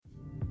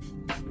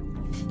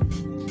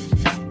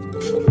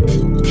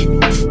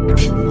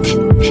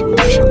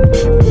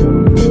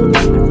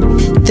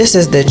This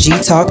is the G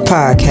Talk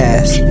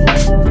Podcast,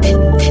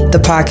 the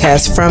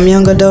podcast from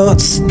young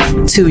adults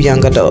to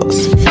young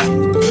adults.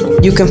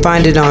 You can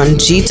find it on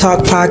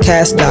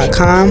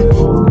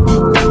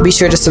gtalkpodcast.com. Be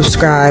sure to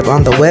subscribe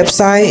on the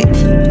website,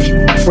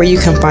 where you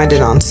can find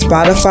it on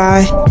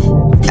Spotify,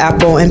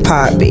 Apple, and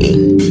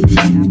Podbean.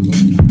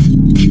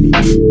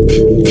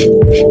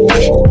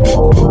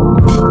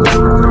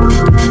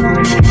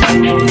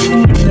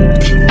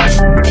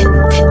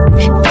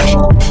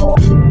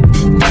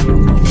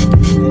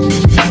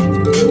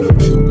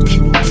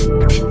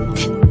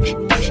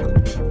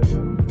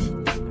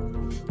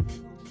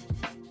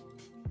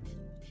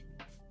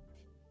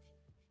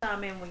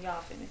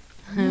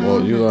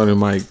 Well, you on the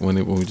mic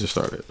when we just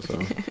started,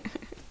 so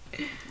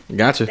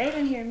gotcha. They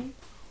didn't hear me.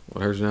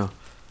 What hurts you now?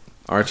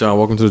 All right, y'all.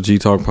 Welcome to the G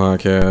Talk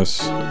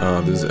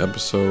Podcast. This is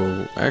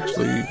episode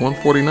actually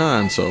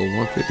 149, so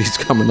 150 is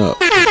coming up.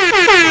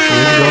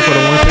 Let's go for the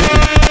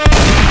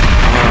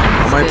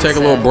 150. I might take a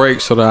little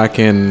break so that I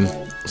can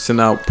send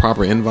out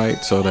proper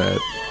invites, so that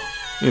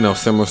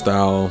similar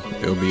style.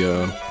 It'll be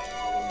a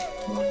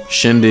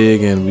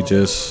shindig, and we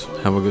just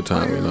have a good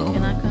time. Can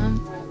I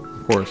come?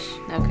 Of course.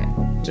 Okay.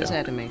 Just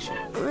had to make sure.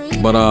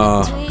 But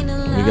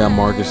we got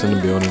Marcus in the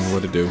building.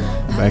 What to do?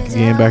 Back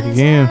again.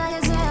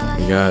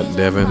 We got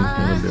Devyn in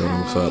the building.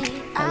 What's up?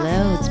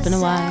 Hello, it's been a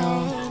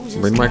while.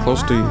 Bring the mic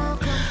close to you.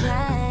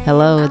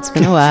 Hello, it's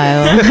been a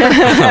while. All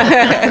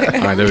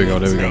right, there we go.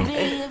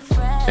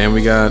 And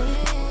we got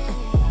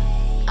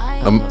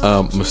a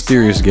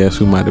mysterious guest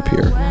who might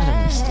appear. Not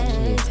a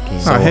mysterious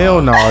guest. Oh,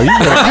 hell no. You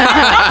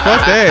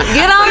fuck that.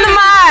 Get on the mic.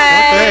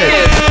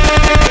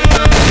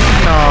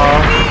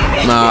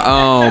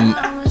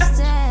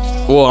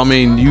 Well, I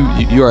mean,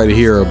 you already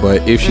hear her,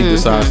 but if she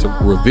decides to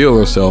reveal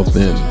herself,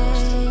 then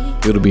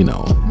it'll be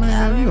known.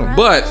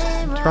 But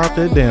Drop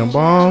that damn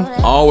bomb.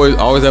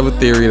 always have a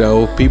theory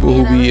though. People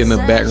who be in the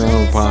background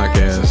of the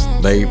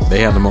podcast, they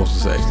have the most to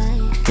say.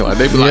 Like,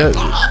 they be like, it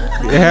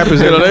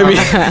happens.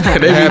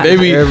 they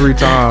be every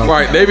time.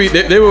 Right? They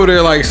were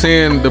there like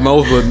saying the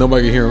most, but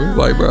nobody can hear them.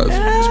 Like, bro, speak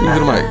to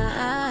the mic.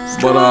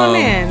 Come on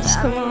in. Just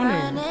come on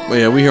in. But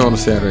yeah, we here on a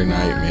Saturday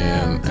night,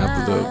 man.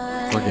 After the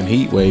fucking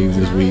heat wave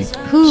this week.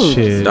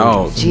 Shit.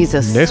 Dog.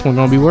 Jesus. Next one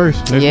gonna be worse.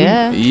 Next week.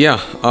 Yeah.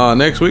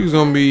 Next week is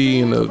gonna be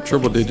in the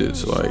triple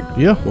digits. Like,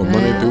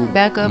 Monday through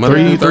back up.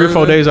 Monday Three or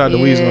 4 days out of the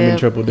week is gonna be Yeah. in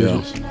triple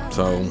digits. Yeah.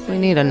 So We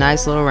need a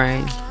nice little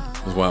rain.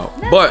 as well.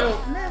 But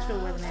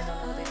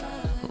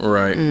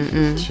right.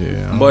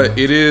 Shit. But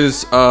it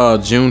is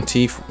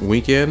Juneteenth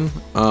weekend.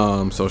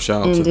 So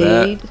shout out to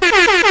that. Indeed. But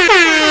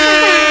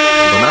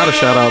not a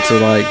shout out to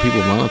like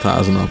people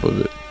monetizing off of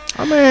it.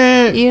 I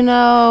mean,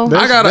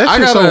 that's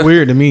just so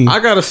weird to me.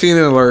 I got a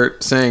CNN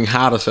alert saying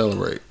how to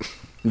celebrate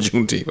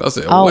Juneteenth. I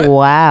said, Oh, what?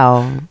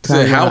 wow. I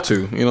said how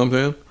to, you know what I'm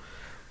saying?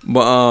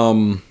 But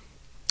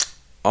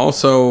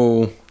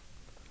also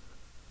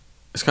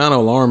it's kind of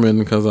alarming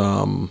because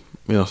some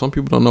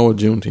people don't know what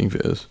Juneteenth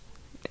is.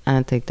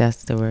 I think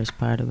that's the worst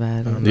part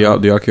about it. Do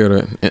y'all care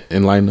to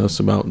enlighten us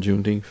about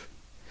Juneteenth?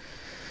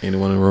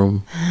 Anyone in the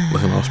room?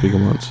 Listen, I'll speak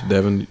at once.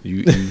 Devyn,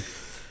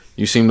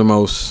 you seem the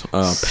most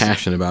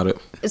passionate about it.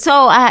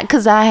 So,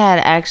 because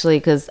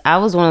I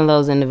was one of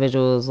those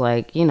individuals,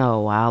 like, a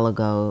while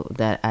ago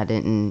that I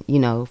didn't,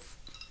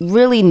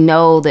 really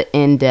know the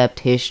in-depth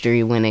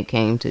history when it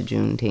came to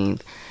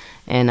Juneteenth.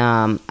 And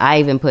I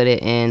even put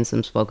it in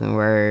some spoken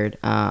word,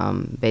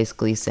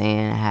 basically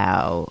saying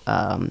how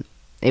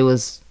it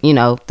was,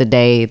 the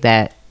day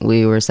that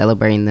we were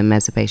celebrating the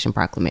Emancipation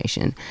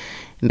Proclamation.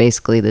 And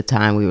basically the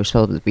time we were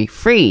supposed to be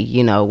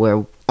free,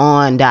 we're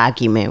on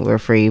document, we're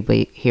free,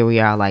 but here we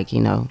are like,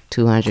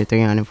 200,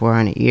 300,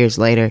 400 years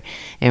later,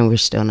 and we're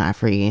still not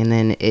free. And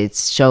then it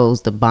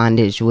shows the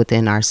bondage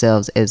within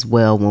ourselves as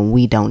well when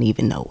we don't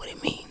even know what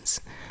it means.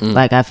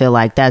 Like, I feel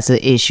like that's an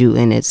issue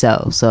in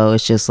itself. So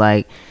it's just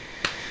like,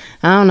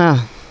 I don't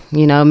know,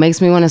 it makes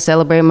me want to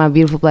celebrate my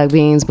beautiful black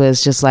beings, but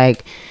it's just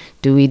like,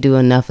 do we do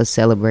enough of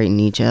celebrating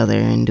each other,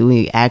 and do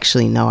we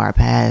actually know our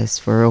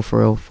past for real,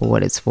 for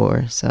what it's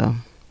for? So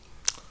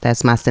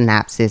that's my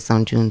synopsis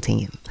on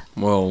Juneteenth.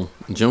 Well,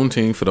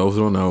 Juneteenth, for those who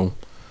don't know,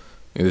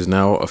 it is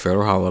now a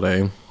federal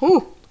holiday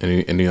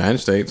in the United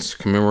States,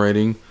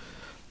 commemorating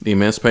the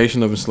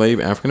emancipation of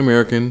enslaved African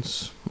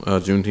Americans.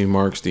 Juneteenth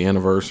marks the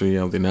anniversary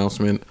of the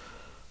announcement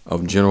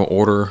of General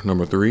Order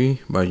No. 3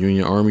 by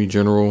Union Army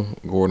General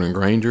Gordon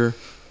Granger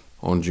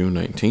on June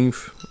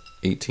 19th,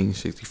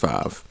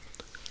 1865.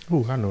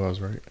 Ooh, I know I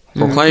was right.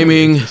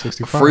 Proclaiming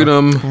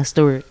freedom That's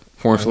the word.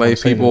 for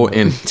enslaved people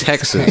in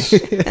Texas.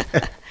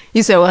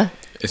 You said what?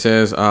 It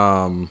says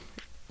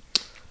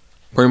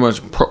pretty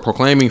much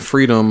proclaiming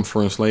freedom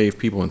for enslaved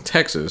people in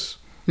Texas.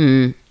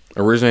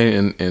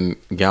 Originating in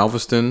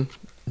Galveston,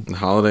 the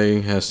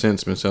holiday has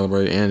since been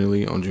celebrated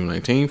annually on June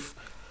 19th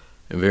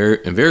in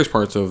various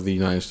parts of the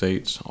United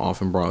States,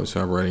 often broadly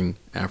celebrating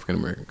African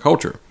American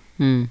culture.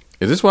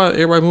 Is this why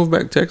everybody moved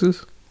back to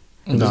Texas?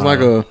 Is this like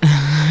a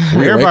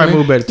Everybody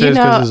moved back to Texas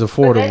because it's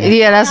affordable.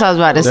 Yeah, that's what I was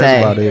about to say.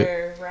 That's about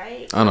it.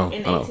 Right? I know.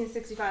 In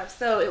 1865.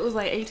 So it was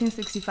like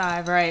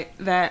 1865, right?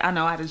 That I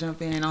know how to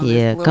jump in on.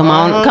 Yeah, this come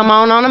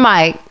on the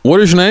mic. What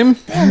is your name?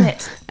 Damn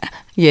it.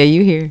 Yeah,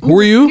 you here. Who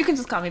are you? You can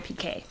just call me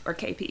PK or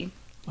KP.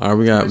 All right,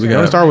 we got.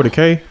 Let's start with a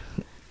K.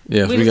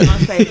 Yes, we just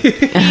gonna say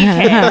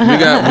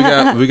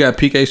PK. we got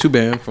PK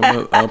Subban from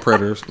the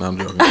Predators. No, I'm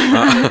joking.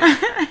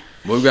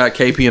 But we got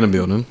KP in the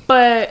building.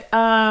 But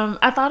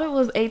I thought it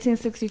was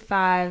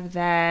 1865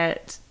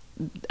 that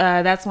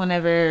that's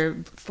whenever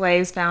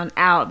slaves found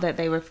out that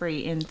they were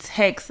free in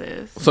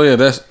Texas. So yeah,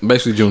 that's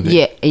basically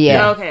Juneteenth.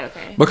 Yeah. Okay.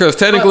 Because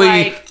technically,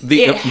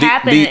 it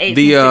happened in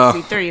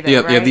 1863.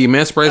 Though, right?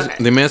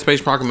 The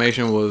Emancipation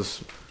Proclamation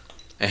was.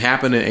 It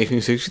happened in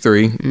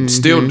 1863,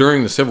 still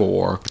during the Civil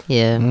War.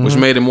 Yeah. Which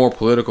made it more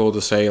political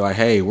to say, like,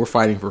 hey, we're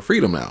fighting for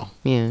freedom now.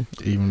 Yeah.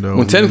 Even though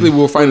when technically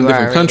we were fighting a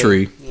different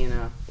country. You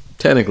know.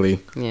 Technically.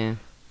 Yeah.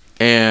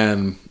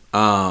 And,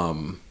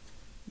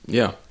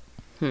 yeah.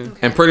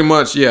 And pretty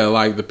much, yeah,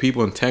 like the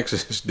people in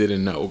Texas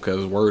didn't know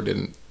because word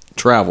didn't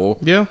travel.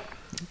 Yeah.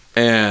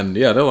 And,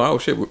 yeah, they're like, oh,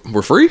 shit,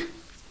 we're free?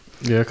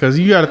 Yeah, because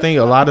you got to think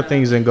a lot of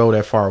things didn't go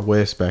that far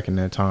west back in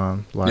that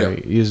time.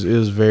 Like, it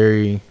was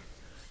very...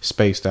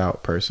 spaced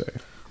out per se.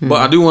 But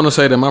I do want to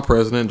say that my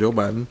president, Joe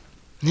Biden,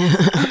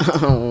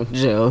 oh,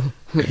 Joe,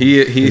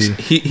 he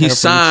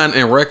signed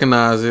and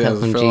recognized it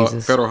as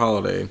a federal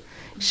holiday in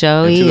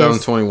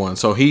 2021.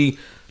 So he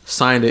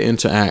signed it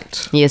into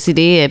act. Yes, he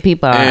did.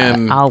 People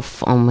are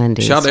off on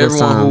Monday. Shout out to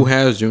everyone who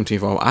has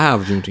Juneteenth off. I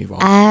have Juneteenth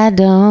off. I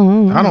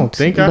don't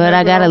think but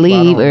I gotta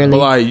leave early. But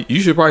like,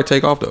 you should probably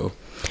take off though.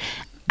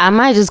 I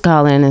might just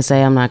call in and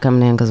say I'm not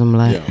coming in because I'm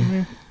late.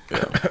 Yeah.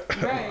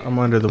 I'm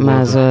under the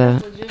might as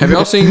well. Have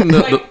y'all seen you can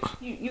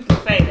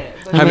say that.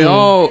 But have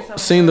y'all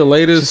seen the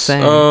latest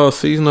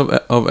season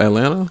of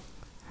Atlanta?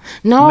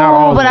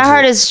 No, but I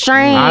heard it's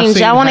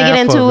strange. I want to get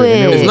into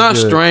it. It's not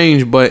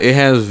strange, but it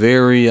has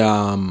very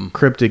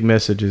cryptic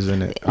messages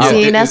in it.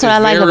 See, that's what I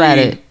like about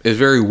it. It's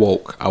very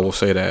woke. I will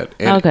say that.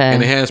 And, okay.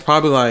 And it has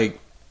probably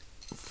like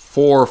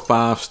 4 or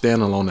 5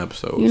 standalone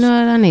episodes. You know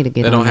what? I need to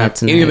get. They don't have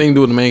tonight. anything to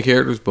do with the main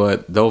characters,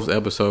 but those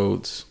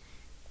episodes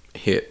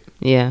hit.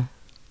 Yeah.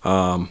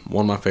 One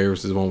of my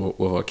favorites is one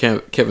with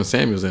Kevin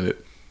Samuels in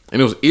it,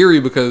 and it was eerie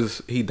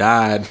because he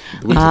died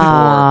the week before,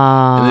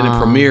 and then it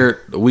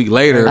premiered a week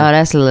later. Oh,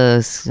 that's a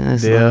little scary.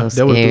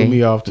 That would throw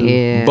me off too.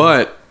 Yeah.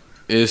 But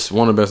it's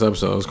one of the best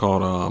episodes. It's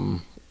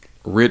called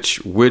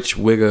Rich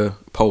Wigga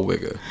Po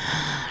Wigga.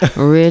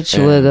 Rich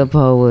Wigga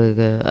Po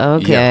Wigga.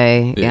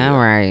 Okay, yeah, I'm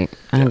right.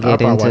 I'll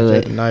get into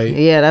it.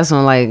 Yeah, that's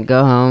when like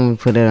go home and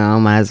put it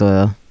on. Might as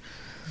well.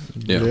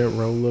 Yeah,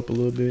 roll up a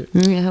little bit.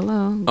 Yeah,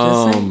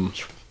 hello.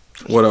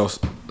 What else?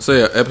 So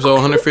yeah, episode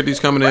 150 is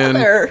coming in.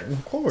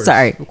 Of course.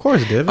 Sorry. Of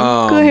course, Devyn.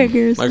 Go ahead,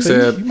 Gears. Like I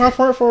said, you're my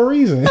friend for a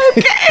reason.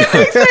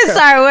 Okay.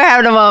 Sorry, we're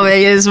having a moment.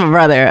 It's my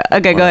brother.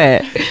 Okay, go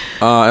ahead.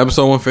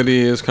 Episode 150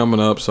 is coming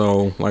up,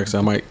 so like I said,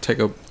 I might take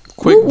a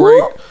quick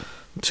break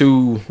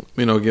to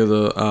give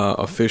the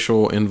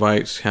official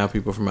invites, have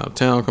people from out of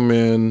town come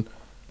in,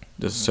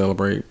 just to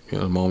celebrate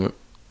a moment.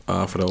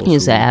 For those you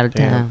said out of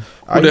town.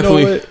 You know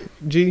what,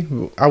 G?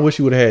 I wish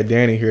you would have had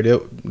Danny here.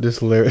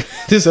 This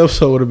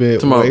episode would have been.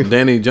 Talking about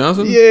Danny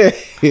Johnson? Yeah,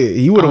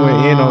 he would have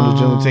went in on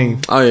the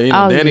Juneteenth. Oh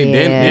yeah,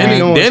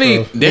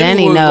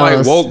 Danny was knows.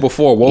 Like woke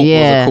before woke was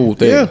a cool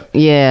thing.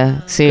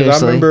 Yeah, seriously.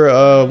 I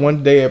remember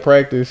one day at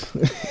practice.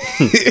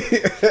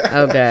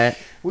 Oh God.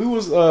 We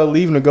was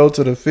leaving to go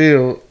to the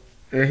field.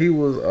 And he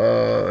was,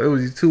 it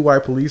was these 2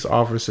 white police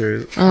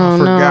officers. I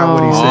forgot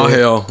what he said. Oh,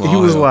 hell. He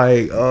was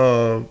like,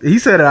 he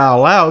said it out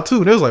loud, too.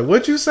 And they was like,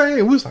 what you saying?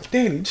 We was like,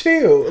 Danny,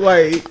 chill.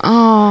 Like,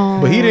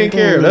 but he didn't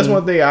care. That's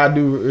one thing I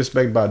do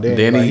respect about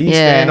Danny. Like, he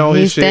stand on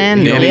his shit.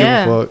 He don't give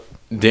a fuck.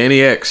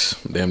 Danny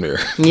X, damn near.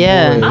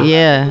 Yeah,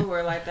 yeah. Who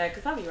are like that,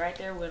 because I'll be right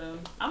there with him.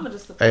 I'm gonna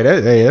just support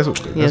that's I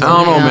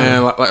don't know,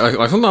 man.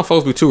 Like sometimes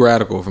folks be too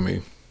radical for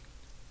me.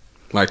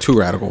 Like, too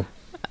radical.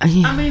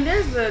 I mean,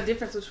 there's a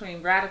difference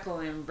between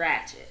radical and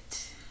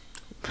ratchet.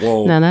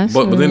 Well,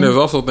 but then there's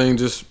also things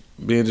just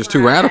being just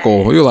too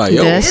radical. You're like,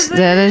 yo,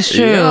 that is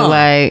true. Yeah.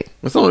 Like,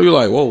 it's something you're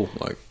like, whoa,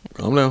 like,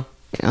 calm down.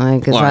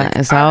 Like,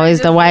 it's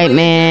always the white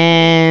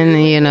man,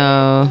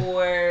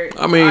 Or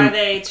I mean, are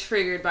they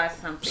triggered by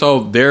something?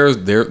 So there's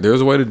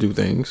a way to do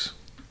things.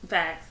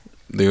 Facts.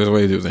 There's a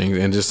way to do things,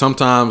 and just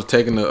sometimes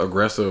taking the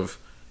aggressive,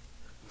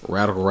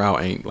 radical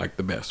route ain't like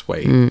the best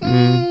way.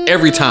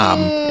 Every time,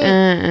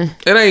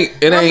 it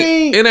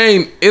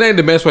ain't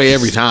the best way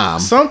every time.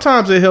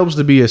 Sometimes it helps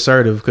to be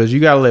assertive because you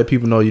gotta let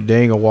people know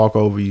they ain't gonna walk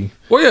over you.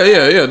 Well,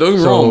 yeah. Don't get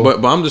me wrong,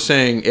 but I'm just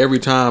saying every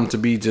time to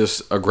be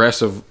just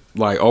aggressive,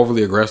 like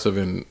overly aggressive,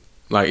 and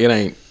like it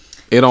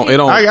don't.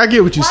 I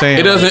get what you're saying.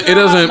 It doesn't.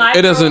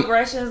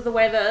 Microaggressions the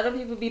way that other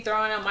people be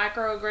throwing out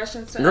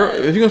microaggressions to us.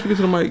 If you're gonna speak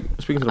to the mic,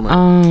 speak to the mic.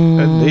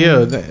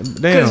 Yeah, damn.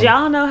 Because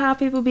y'all know how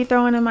people be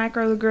throwing the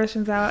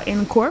microaggressions out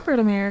in corporate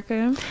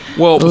America.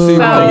 Well, but see,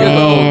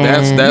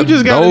 that's you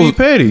just gotta be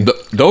petty.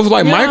 Those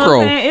like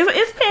micro.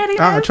 It's petty.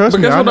 Trust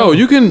me. But guess what though?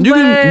 You can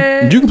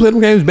play them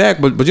games back,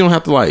 but you don't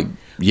have to like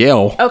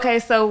yell. Okay,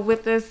 so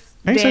with this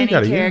Danny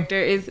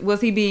character,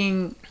 was he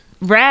being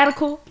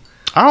radical?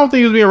 I don't think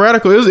he was being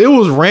radical. It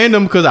was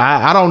random because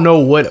I don't know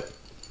what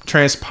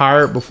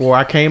transpired before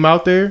I came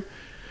out there.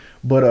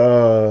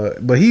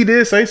 But he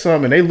did say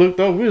something, and they looked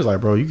up. We was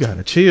like, bro, you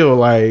gotta chill.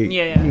 Like,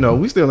 you know,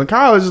 we still in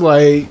college.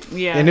 Like,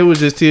 and it was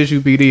just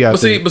TSU PD.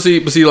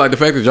 But see, like the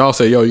fact that y'all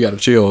say, yo, you gotta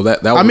chill.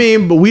 That was, I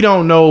mean, but we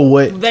don't know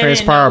what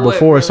transpired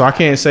before, so I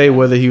can't say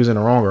whether he was in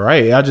the wrong or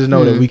right. I just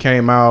know that we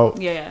came out,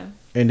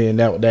 and then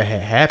that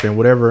had happened.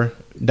 Whatever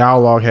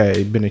dialogue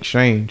had been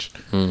exchanged,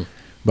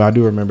 but I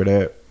do remember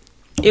that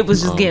it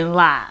was just getting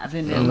live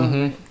in that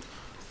moment.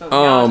 So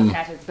y'all just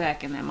had his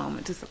back in that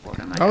moment to support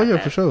him.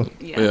 For sure.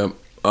 Yeah.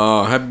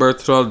 Happy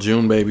birthday to all the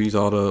June babies,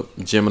 all the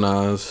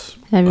Geminis.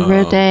 Happy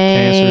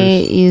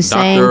birthday, Cancers. you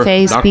same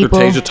face Dr. people.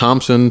 Tasia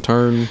Thompson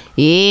turned.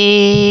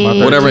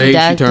 Yeah. Whatever age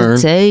she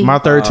turned. My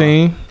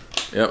 13.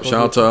 Yep. Shout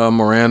out to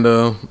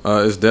Miranda.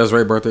 It's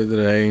Desiree's birthday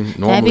today.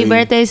 Normally, happy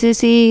birthday,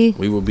 sissy.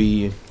 We will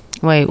be.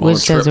 Wait,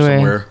 which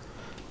Desiree?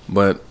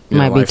 But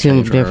might be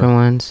two different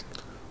ones.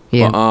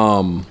 Yeah.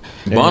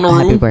 But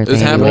Bonnaroo is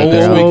happening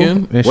this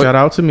weekend. And shout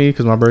out to me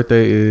because my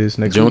birthday is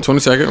next June week.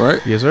 22nd, right?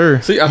 Yes, sir.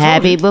 See,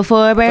 happy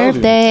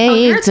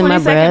birthday to my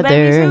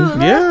brother.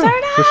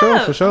 Yeah,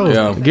 for sure.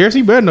 Yeah. Garrett,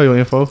 you better know your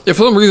info. Yeah,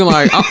 for some reason,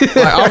 I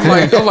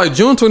was like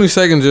June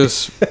 22nd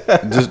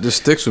just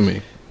sticks with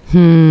me.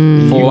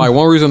 For like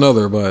one reason or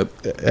another, but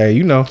hey,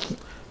 you know.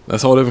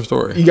 That's a whole different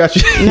story. You got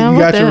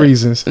your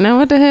reasons. Now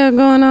what the hell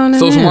going on in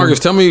so there? Marcus,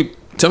 tell me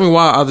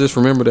why I just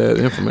remember that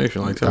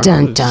information. Like,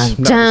 dun dun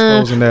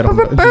dun.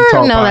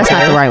 No, that's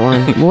not the right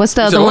one. What's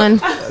the other one?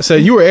 So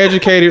you were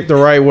educated the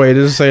right way.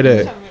 Doesn't say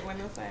that.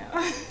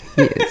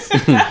 Yes.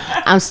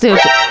 I'm still.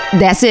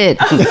 That's it.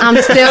 I'm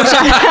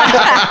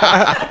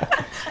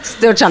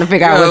still trying to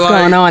figure out what's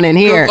going on in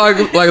here. Like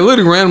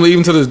literally randomly,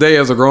 even to this day,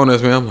 as a grown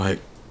ass man, I'm like,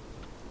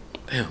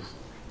 damn,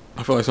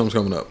 I feel like something's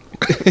coming up,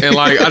 and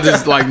like I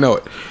just like know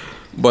it.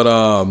 But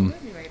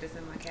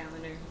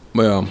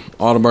well,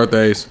 all the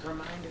birthdays.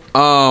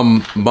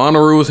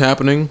 Bonnaroo is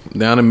happening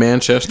down in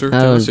Manchester,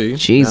 Tennessee.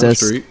 Jesus. Down the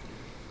street.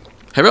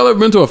 Have y'all ever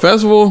been to a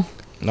festival?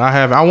 I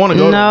haven't. I want to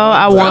go. No,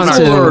 I want to.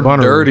 Festivals are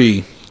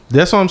dirty.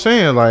 That's what I'm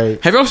saying.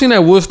 Like, have y'all seen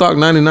that Woodstock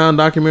 '99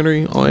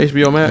 documentary on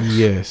HBO Max?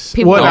 Yes.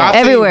 People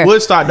everywhere.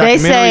 Woodstock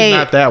documentary is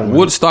not that one.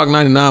 Woodstock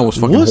 '99 was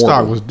fucking Woodstock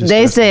horrible. was disgusting.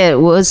 They said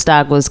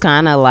Woodstock was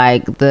kind of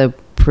like the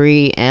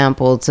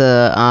preamble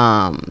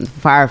to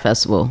Fire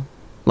Festival.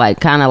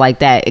 Like kind of like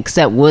that,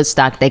 except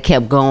Woodstock they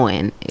kept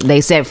going. They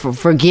said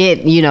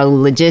forget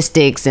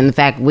logistics and the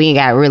fact we ain't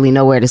got really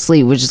nowhere to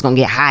sleep. We're just gonna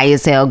get high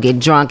as hell, get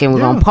drunk, and we're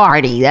gonna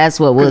party. That's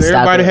what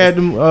Woodstock. Everybody was. had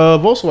them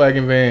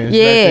Volkswagen vans.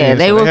 Yeah,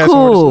 they were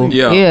cool.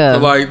 Yeah. So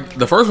like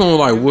the first one was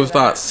like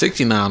Woodstock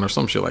 '69 or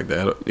some shit like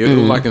that. It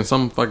was like in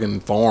some fucking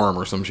farm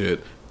or some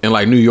shit in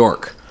like New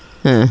York.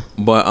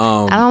 But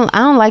I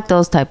don't like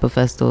those type of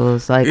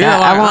festivals. Like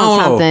I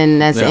want something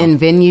that's in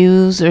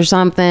venues or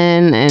something,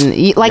 and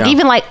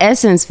even like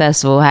Essence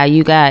Festival, how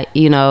you got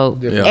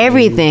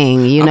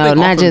everything.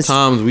 Not just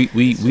sometimes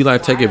we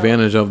like take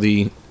advantage of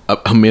the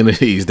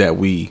amenities that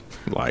we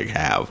like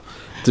have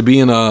to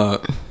be in a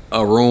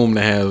room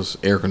that has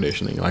air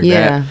conditioning like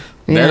that.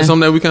 That is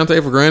something that we can't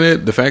take for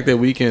granted. The fact that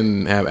we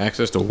can have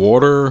access to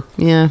water.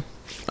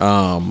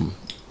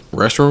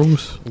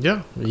 Restrooms.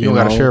 Yeah. You don't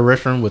got to share a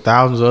restroom with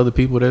thousands of other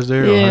people that's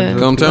there. Yeah.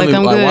 Come tell me,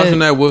 like watching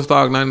that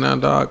Woodstock '99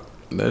 doc,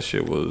 that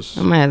shit was.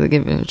 I might have to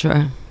give it a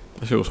try.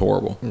 That shit was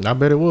horrible. I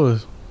bet it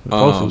was.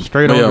 Folks was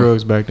straight on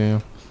drugs back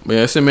then. But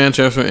yeah, it's in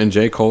Manchester, and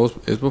J. Cole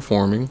is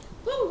performing.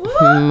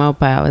 More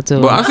power to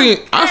him. But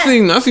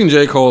I seen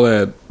J. Cole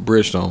at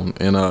Bridgestone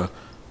in a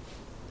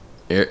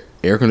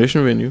air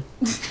conditioned venue.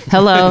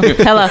 Hello.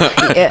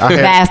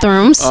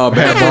 Bathrooms.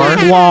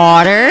 Bath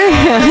water.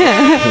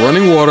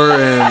 Running water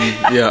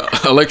and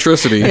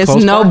electricity. It's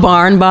no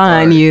barn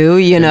behind you,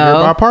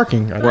 Nearby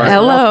parking. Right.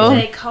 Hello.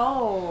 J.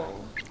 Cole.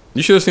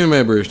 You should have seen him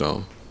at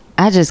Bridgestone.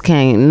 I just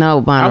can't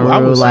know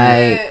Bonnaroo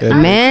like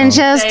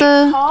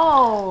Manchester.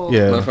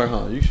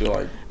 Yeah. You should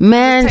like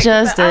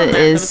Manchester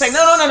is.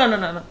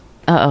 No.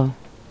 Uh-oh.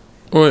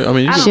 Well, I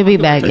mean, you should be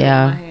back,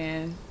 y'all.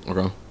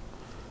 Okay.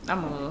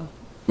 I'm a little.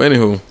 But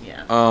anywho,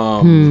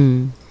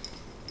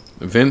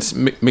 Vince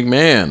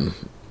McMahon.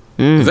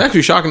 It's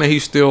actually shocking that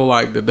he's still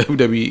like the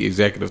WWE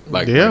executive.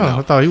 Like, right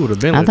I thought he would have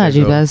been. I thought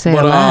you were about to say.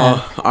 But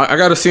I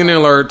got a CNN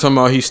alert talking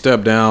about he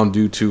stepped down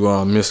due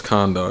to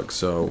misconduct.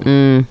 So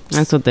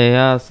that's what they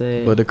all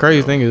say. But the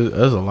crazy thing is,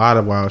 there's a lot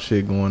of wild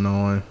shit going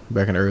on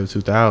back in the early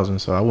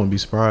 2000s. So I wouldn't be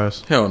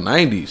surprised. Hell,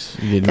 90s.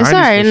 It's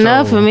alright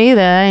enough for me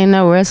that I didn't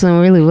know wrestling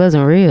really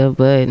wasn't real.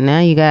 But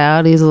now you got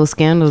all these little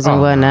scandals and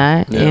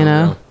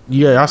whatnot.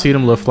 Yeah, I see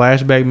them little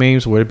flashback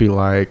memes where it'd be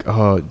like,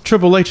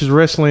 Triple H is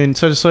wrestling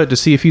such and such to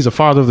see if he's a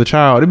father of the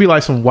child. It'd be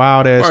like some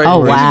wild ass. Right. Oh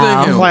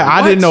wow! I'm like,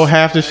 I didn't know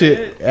half the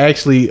shit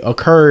actually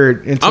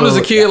occurred until I'm just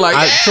a kid. Like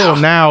until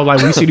now,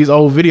 like we see these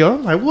old videos.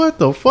 I'm like, what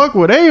the fuck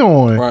were they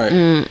on? Right.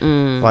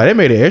 Like they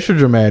made it extra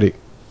dramatic.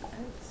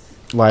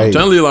 Like I'm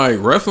telling you, like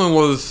wrestling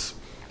was.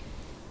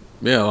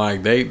 Yeah,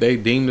 like they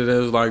deemed it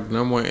as like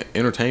number one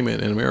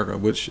entertainment in America,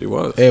 which it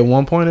was. At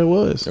one point, it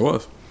was. It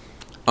was.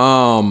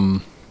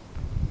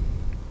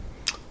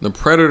 The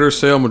Predators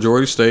sell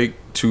majority stake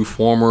to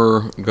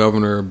former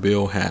Governor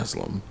Bill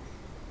Haslam.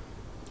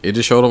 It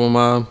just showed up on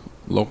my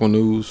local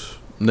news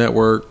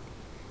network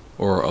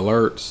or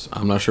alerts.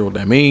 I'm not sure what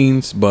that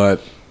means,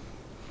 but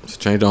it's a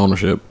change of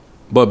ownership.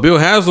 But Bill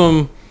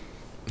Haslam,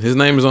 his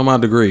name is on my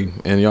degree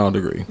and y'all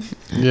degree.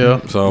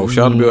 Yeah. So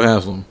shout out to Bill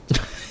Haslam.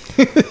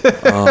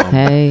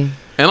 Hey.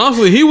 And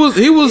honestly, he was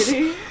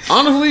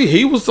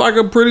like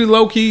a pretty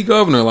low key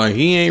governor. Like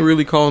he ain't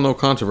really causing no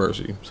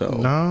controversy. So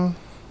no.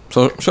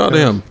 So shout out to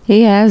him.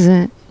 He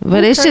hasn't.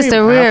 But it's just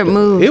a weird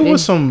move. It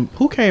was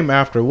who came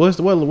after? What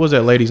was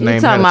that lady's name?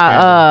 You talking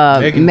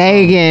about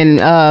Megan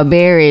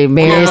Barry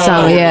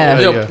something?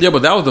 Yeah,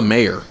 but that was the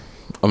mayor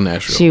of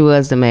Nashville. She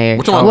was the mayor.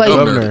 We're talking about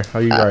governor.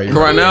 Are you right?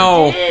 Right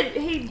now,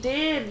 he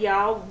did,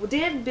 y'all.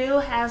 Did Bill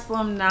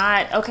Haslam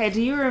not? Okay,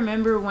 do you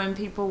remember when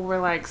people were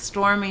like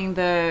storming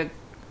the?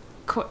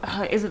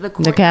 Is it the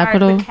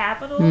Capitol? The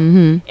Capitol.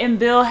 Mm-hmm. And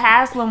Bill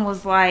Haslam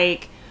was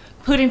like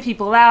putting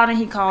people out, and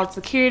he called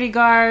security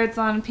guards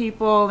on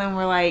people and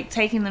were like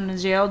taking them to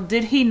jail.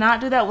 Did he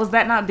not do that? Was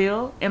that not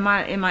Bill? Am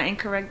I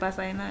incorrect by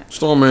saying that?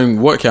 Storming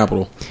what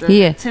Capitol?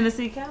 The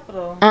Tennessee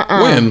Capitol.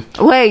 When?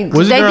 Wait,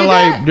 was there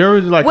like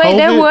wait,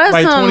 there was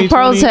like some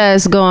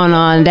protests going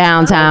on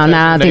downtown.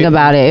 Now I think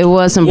about it, it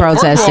was some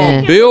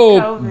protesting.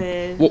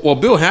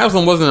 Bill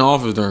Haslam wasn't in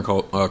office during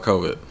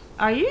COVID.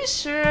 Are you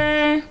sure?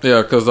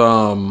 Yeah, because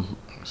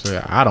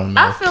So I don't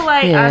know. I feel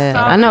like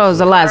I know it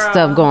was a lot of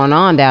stuff going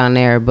on down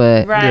there,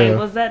 but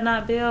was that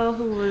not Bill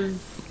who was?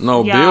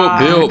 No,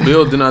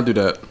 Bill did not do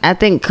that. I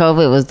think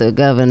COVID was the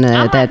governor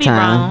at that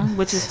time, wrong,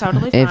 which is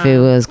totally fine. If it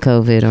was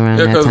COVID around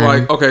that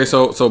time. Because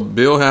so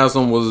Bill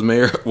Haslam was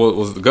mayor,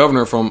 was the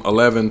governor from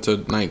 11 to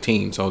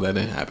 19, so that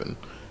didn't happen.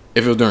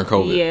 If it was during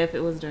COVID. Yeah, if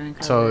it was during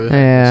COVID. So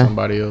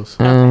somebody else.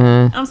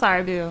 Okay. I'm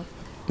sorry, Bill.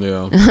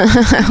 Yeah.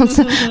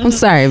 I'm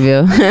sorry,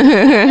 Bill.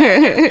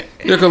 Yeah,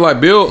 because like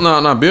Bill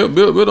don't be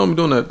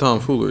doing that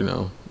tomfoolery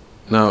now.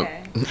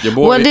 Your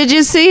boy. Well, did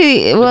you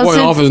see? Your boy in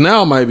office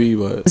now might be,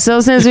 but so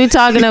since we're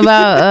talking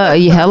about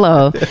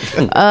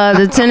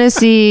the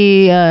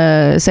Tennessee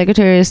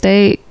Secretary of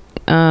State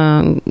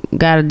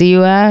got a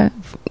DUI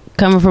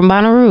coming from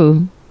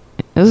Bonnaroo.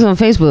 It was on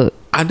Facebook.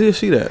 I did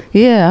see that.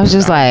 Yeah, I was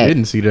just I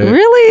didn't see that.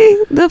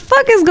 Really? The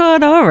fuck is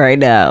going on right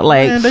now?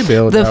 Like, man, they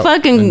bailed the out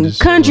fucking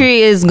country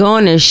is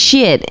going to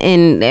shit,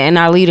 and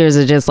our leaders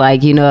are just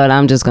like, you know what?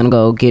 I'm just gonna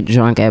go get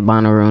drunk at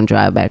Bonnaroo and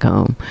drive back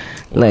home.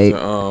 Like,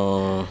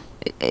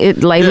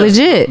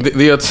 legit.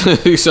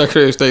 The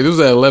Secretary of State. This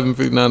was at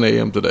 11:59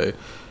 a.m. today.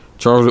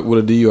 Charged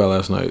with a DUI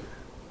last night.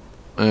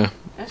 That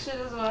shit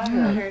is what I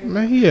heard.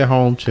 Man, he at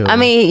home chilling. I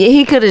mean,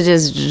 he could have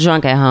just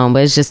drunk at home,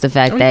 but it's just the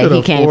fact that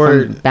he came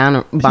from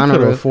Bonnaroo. He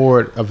could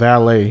afford a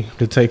valet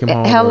to take him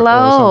home.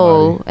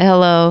 Hello.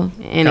 What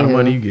kind of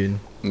money you getting?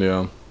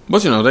 Yeah, but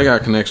they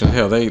got connections.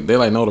 Hell, they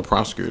like know the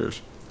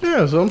prosecutors.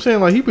 Yeah, so I'm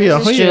saying like he be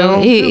at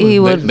home. He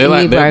would. They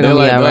like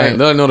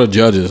know the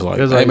judges. Like,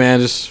 hey man,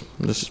 just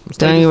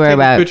don't you worry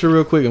about it. Picture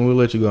real quick and we'll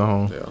let you go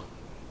home. Yeah.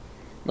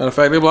 Matter of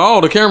fact, they be like,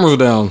 oh, the cameras are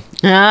down.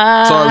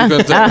 Sorry, we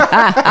couldn't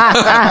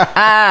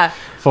take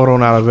Photo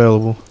not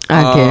available.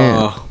 I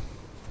can't.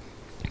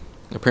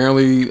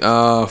 Apparently,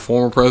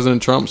 former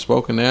President Trump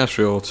spoke in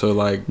Nashville to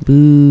like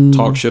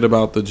talk shit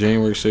about the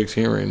January 6th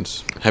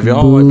hearings. Have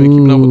y'all been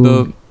keeping up with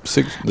the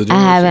January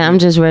I haven't. 6th? I'm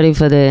just ready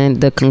for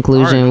the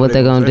conclusion. What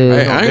they're gonna do?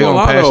 Hey, I ain't gonna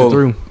lie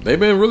though. They've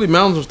been really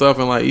mounting some stuff,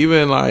 and like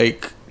even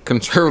like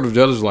conservative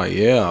judges, like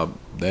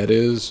that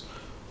is,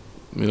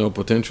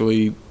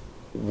 potentially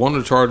one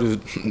of the charges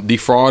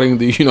defrauding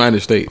the United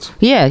States.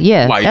 Yeah,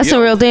 like, that's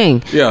a real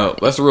thing. Yeah,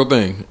 that's a real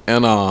thing,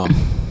 and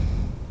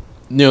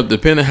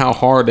depending how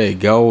hard they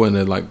go, and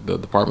the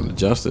Department of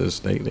Justice,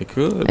 they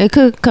could. It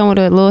could come with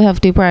a little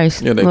hefty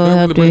price. Yeah, they could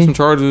really bring some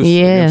charges.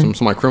 Yeah, some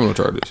like criminal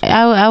charges.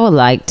 I would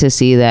like to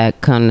see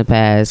that come to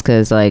pass,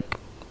 because like,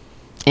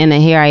 and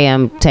then here I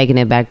am taking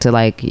it back to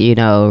like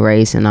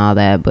race and all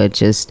that, but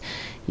just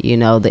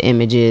the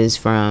images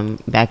from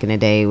back in the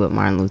day with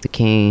Martin Luther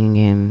King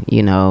and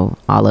all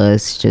of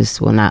us,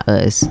 not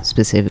us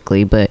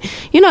specifically, but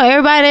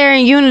everybody there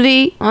in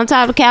unity on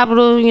top of the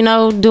Capitol,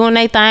 doing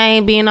their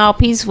thing, being all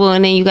peaceful,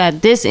 and then you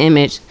got this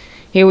image.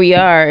 Here we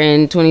are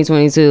in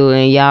 2022,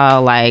 and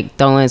y'all like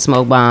throwing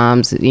smoke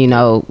bombs,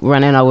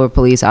 running over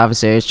police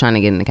officers trying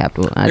to get in the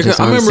Capitol. I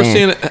remember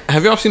seeing.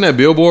 Have y'all seen that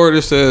billboard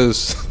that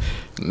says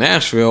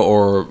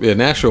Nashville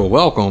Nashville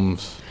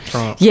welcomes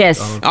Trump?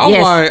 Yes.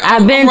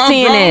 I've been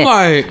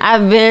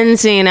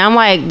seeing it. I'm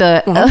like,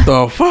 what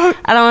the fuck?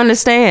 I don't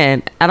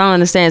understand.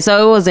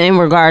 So it was in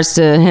regards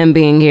to him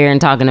being here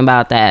and talking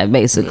about that,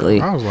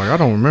 basically. I was like, I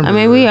don't remember. I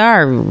mean, we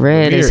are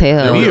red as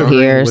hell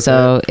here,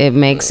 so it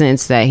makes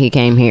sense that he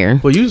came here.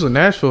 Well, usually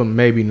Nashville,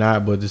 maybe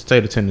not, but the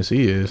state of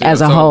Tennessee is.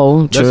 As a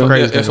whole, true. That's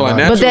crazy.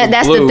 But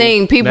that's the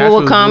thing. People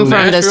will come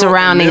from the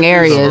surrounding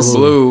areas.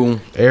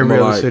 Blue. Every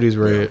other city's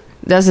red.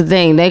 That's the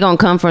thing. They gonna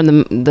come from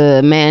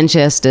the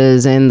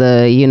Manchesters and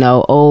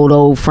the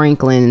old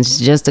Franklins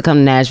just to come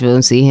to Nashville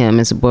and see him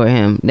and support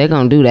him. They're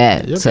gonna do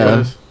that. Yep,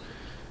 so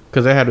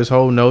because they had this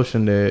whole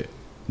notion that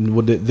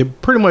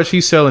pretty much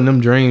he's selling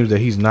them dreams that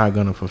he's not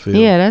gonna fulfill.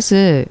 Yeah, that's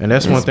it. And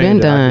that's one thing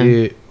that I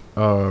did.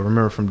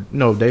 Remember from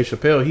Dave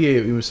Chappelle, he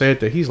even said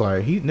that he's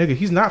like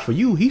he's not for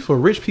you, he's for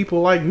rich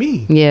people like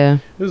me. Yeah,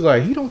 it was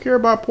like he don't care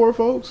about poor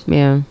folks.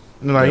 Yeah,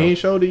 and like he ain't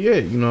showed it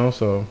yet,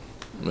 so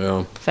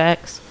yeah,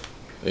 facts.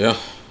 Yeah.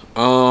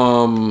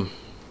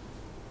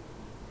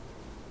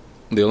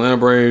 The Atlanta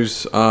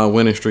Braves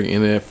winning streak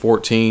ended at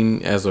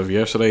 14 as of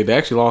yesterday. They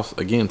actually lost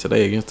again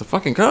today against the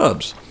fucking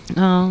Cubs.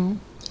 Oh,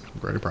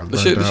 the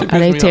shit are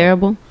they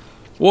terrible?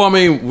 Well, I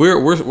mean,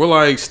 we're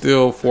like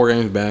still 4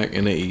 games back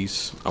in the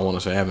East. I want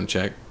to say I haven't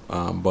checked,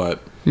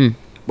 but the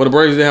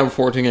Braves did have a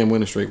 14-game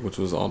winning streak, which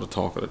was all the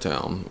talk of the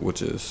town,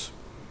 which is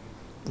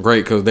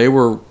great because they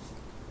were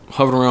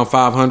hovering around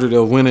 500. They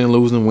were winning,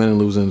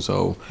 losing.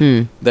 So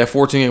that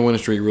 14-game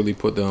winning streak really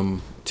put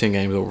them 10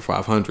 games over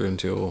 500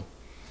 until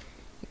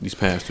these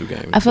past 2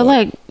 games. I feel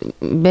like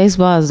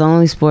baseball is the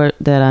only sport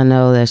that I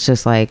know that's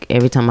just like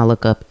every time I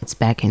look up, it's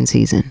back in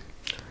season.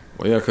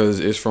 Well, yeah, because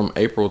it's from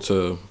April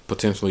to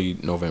potentially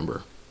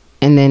November.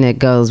 And then it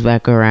goes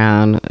back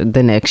around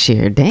the next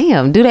year.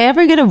 Damn, do they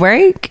ever get a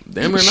break?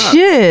 Damn, they're not.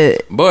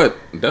 Shit. But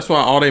that's why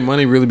all their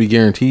money really be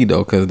guaranteed,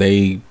 though, because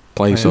they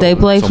play so They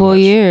play so for much.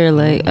 a year.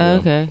 Like,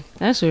 okay.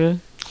 That's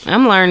real.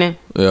 I'm learning.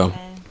 Yeah.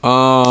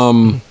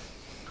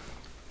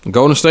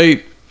 Golden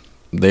State,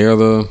 they are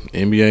the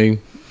NBA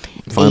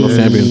final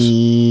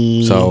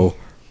champions. So,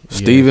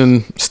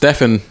 Stephen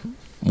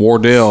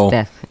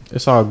Wardell.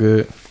 It's all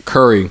good.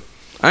 Curry.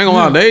 I ain't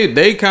gonna lie,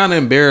 they kind of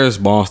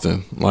embarrassed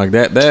Boston. Like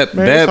that.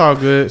 It's all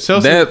good.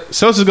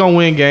 Celtics gonna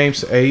win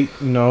games 8.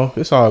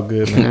 It's all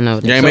good, man. I know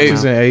game 8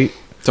 and 8.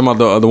 Talking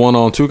about the one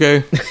on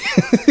 2K.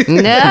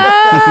 No.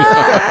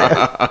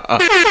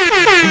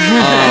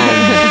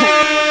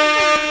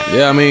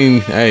 Yeah, I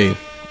mean, hey,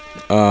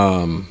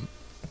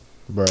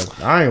 bro,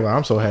 I ain't.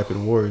 I'm so happy the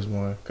Warriors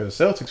won because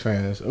the Celtics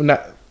fans,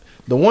 not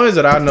the ones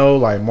that I know,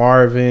 like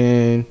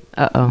Marvin,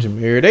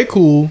 Jameer, they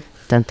cool.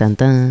 Dun, dun,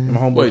 dun. My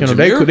homeboy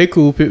Kendall, they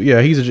cool.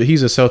 Yeah, he's a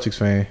Celtics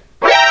fan.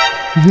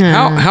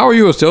 How are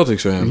you a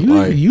Celtics fan?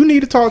 You need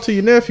to talk to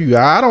your nephew.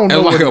 I don't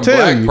know what to tell you. As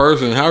like a black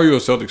person, how are you a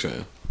Celtics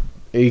fan?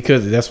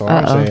 Because that's what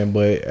I'm saying.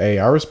 But hey,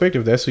 I respect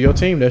if that's your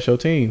team. That's your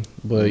team.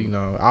 But I'm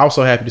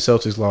also happy the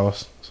Celtics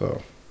lost. So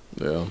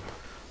yeah,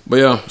 but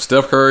yeah,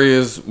 Steph Curry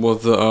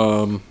was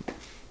the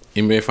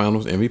NBA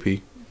Finals MVP,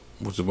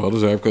 which is well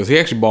deserved because he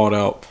actually balled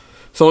out.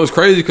 So it's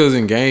crazy because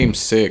in Game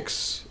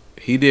 6.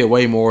 He did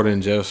way more than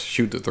just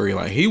shoot the 3.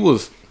 Like, he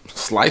was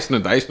slicing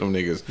and dicing them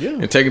niggas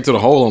and taking to the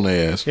hole on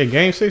their ass. Yeah,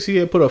 Game 6, he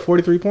had put up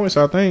 43 points,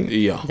 I think.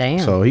 Yeah. Damn.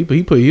 So he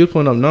was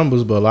putting up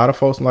numbers, but a lot of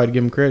folks don't like to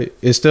give him credit.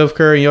 Is Steph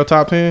Curry in your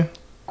top 10?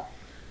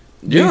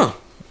 Yeah.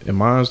 And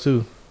mine's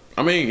too.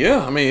 I mean,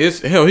 yeah. I mean,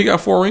 he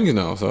got 4 rings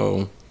now.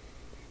 So,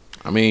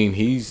 I mean,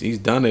 he's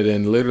done it,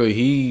 and literally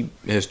he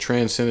has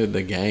transcended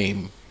the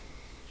game,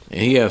 and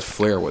he has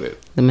flair with it.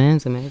 The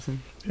man's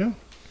amazing. Yeah.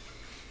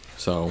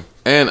 So,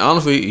 and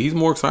honestly, he's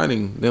more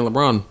exciting than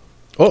LeBron.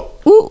 Oh.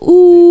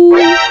 Ooh.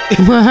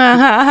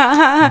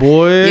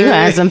 Boy. You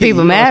had some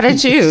people mad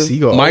at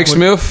you. Mike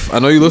Smith, I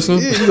know you listening.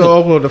 You going to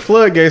open up the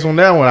floodgates on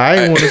that one. I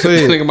ain't want to say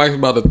it. I think Mike's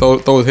about to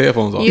throw his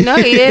headphones off. You know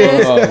he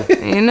is.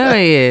 You know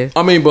he is.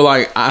 I mean, but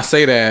like, I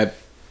say that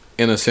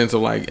in a sense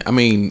of like, I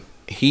mean,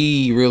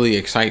 he really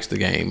excites the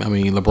game. I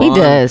mean, LeBron. He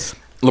does.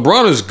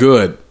 LeBron is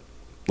good.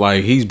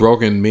 Like, he's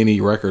broken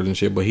many records and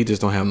shit, but he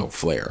just don't have no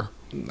flair.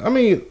 I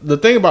mean, the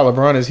thing about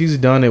LeBron is he's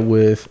done it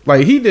with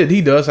like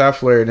he does have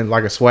flair and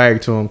like a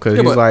swag to him because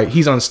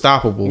he's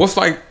unstoppable. What's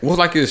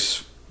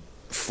his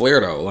flair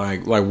though?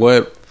 Like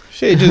what?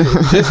 Shit,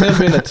 just him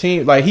being a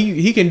team. Like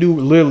he can do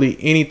literally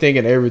anything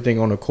and everything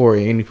on the court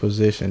in any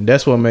position.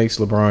 That's what makes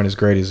LeBron as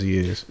great as he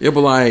is. Yeah,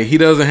 but like he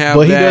doesn't have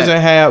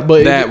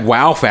that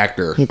wow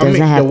factor. He doesn't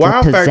have the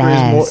wow factor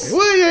is more.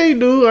 Well, yeah, he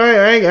do.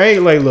 I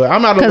ain't like look.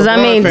 I'm not a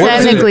LeBron fan.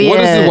 Technically, what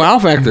is the wow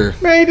factor?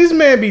 Man, this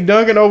man be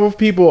dunking over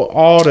people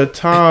all the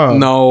time.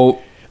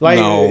 No.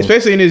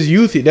 Especially in his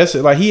youth, that's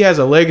like he has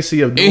a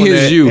legacy of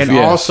doing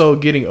also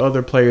getting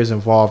other players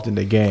involved in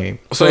the game.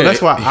 So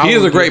that's why he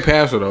is a great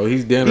passer though.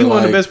 He's one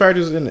of the best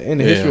passers in the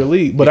history of the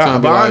league. But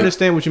I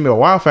understand what you mean by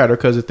wild factor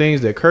because the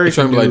things that Curry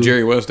can do, like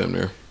Jerry West in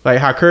there, like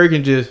how Curry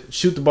can just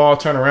shoot the ball,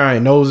 turn around,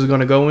 and knows it's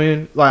gonna go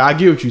in. Like I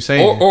get what you're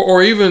saying,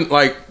 or even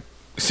like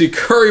see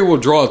Curry will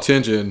draw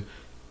attention,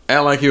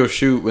 act like he'll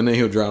shoot, and then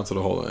he'll drive to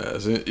the hole in the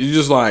ass. And you're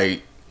just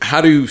like,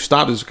 how do you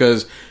stop this?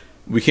 Because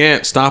we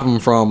can't stop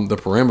him from the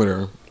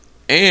perimeter.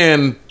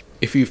 And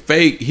if he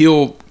fake,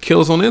 he'll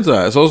kill us on the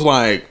inside. So it's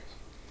like,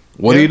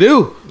 what do you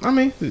do? I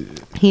mean,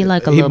 he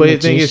like a little but the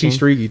thing is, he's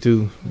streaky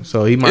too.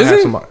 So he might have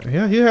some.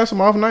 Yeah, he'll have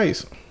some off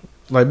nights.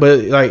 But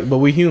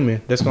we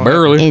human. That's gonna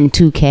barely in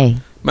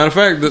 2K. Matter of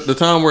fact, the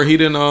time where he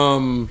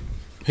didn't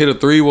hit a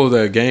 3 was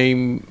at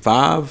Game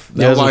 5.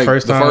 That was like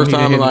the first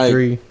time in like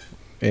 3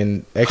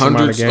 in X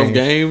hundreds amount of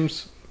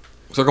games.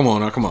 So come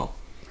on.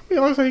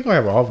 Yeah, I say he's gonna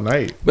have an off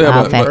night.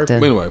 But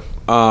anyway,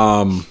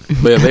 but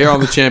yeah, they are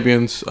the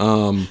champions.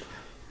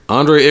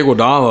 Andre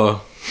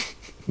Iguodala,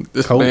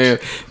 this man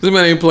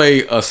ain't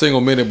played a single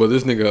minute, but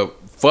this nigga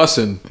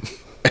fussing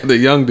at the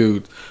young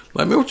dude.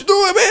 Like, man, what you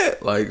doing, man?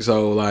 Like,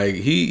 so, like,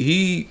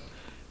 he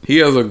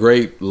has a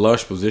great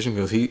lush position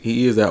because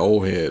he is that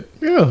old head.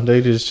 Yeah,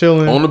 they just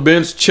chilling on the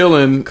bench,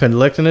 chilling,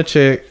 collecting a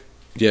check.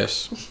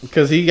 Yes,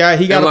 because he got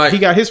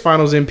his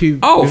finals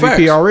MVP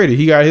already.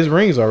 He got his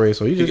rings already,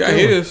 so he got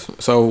his.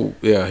 So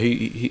yeah,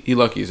 he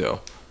lucky as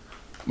hell.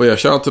 But yeah,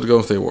 shout out to the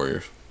Golden State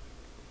Warriors.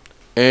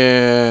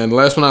 And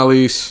last but not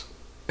least,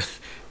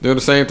 during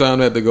the same time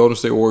that the Golden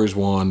State Warriors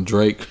won,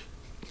 Drake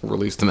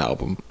released an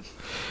album,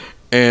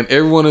 and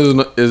everyone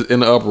is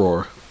in the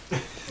uproar.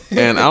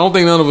 And I don't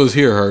think none of us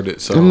here heard it.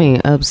 So I mean,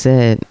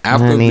 upset.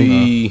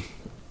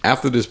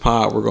 After this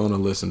pod, we're going to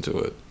listen to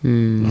it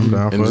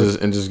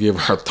and just give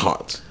our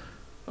thoughts.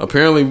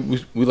 Apparently,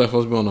 we like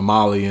supposed to be on the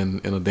Molly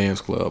in a dance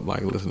club,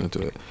 like listening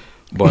to it.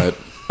 But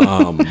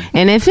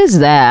and if it's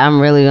that, I'm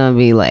really gonna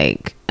be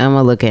like, I'm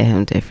gonna look at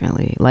him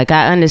differently. Like,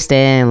 I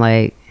understand.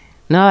 Like,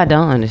 no, I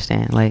don't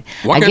understand. Like,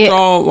 why can't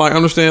y'all like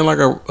understand like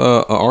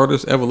a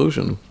artist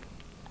evolution?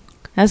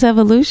 That's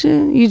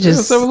evolution.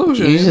 That's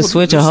evolution. You just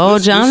switch a whole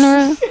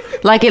genre.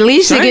 Like, at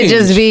least change. It could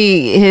just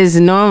be his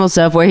normal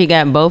stuff where he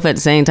got both at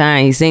the same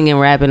time. He's singing,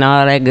 rapping,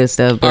 all that good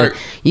stuff. But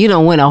you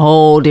don't win a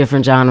whole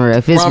different genre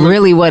if it's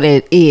really what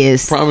it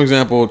is. Prime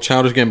example,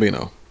 Childish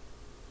Gambino.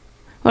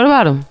 What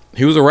about him?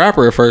 He was a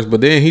rapper at first,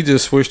 but then he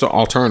just switched to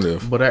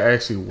alternative. But that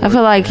actually worked. I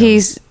feel like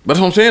he's... That's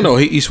what I'm saying, though.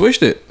 He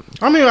switched it.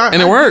 I mean,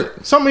 and it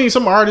worked.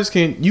 Some artists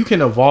can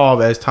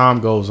evolve as time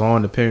goes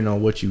on, depending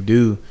on what you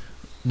do.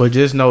 But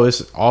just know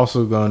it's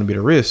also going to be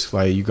the risk.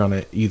 Like, you're going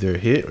to either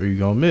hit or you're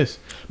going to miss.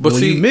 But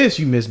when you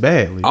miss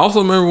badly. I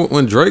also remember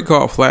when Drake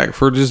caught flack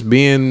for just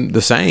being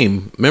the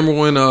same. Remember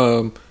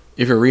when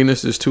If You're Reading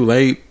This, It's Too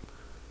Late?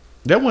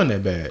 That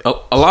wasn't that bad.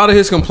 A lot of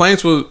his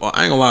complaints was,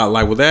 I ain't gonna lie,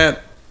 like with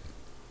that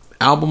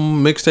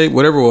album, mixtape,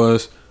 whatever it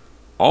was,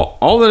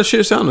 all that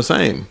shit sounded the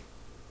same.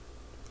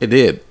 It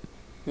did.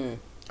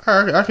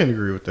 I can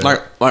agree with that.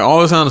 Like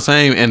all it sounded the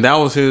same, and that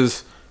was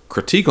his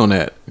critique on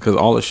that, because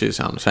all the shit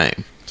sounded the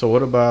same. So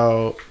what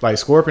about like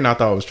Scorpion? I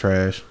thought was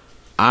trash.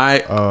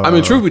 I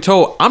mean, truth be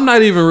told, I'm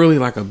not even really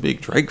like a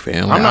big Drake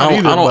fan. Like, I'm not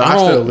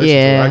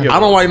either. I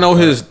don't like know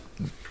his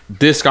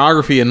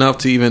discography enough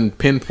to even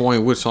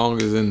pinpoint which song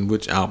is in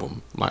which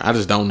album. Like, I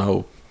just don't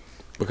know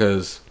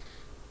because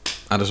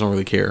I just don't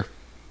really care.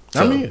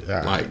 So, I mean,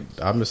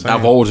 I'm just saying,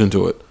 divulge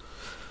into it.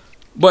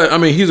 But I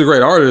mean, he's a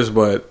great artist,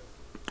 but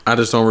I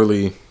just don't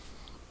really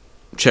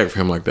check for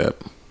him like that.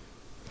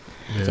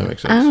 If that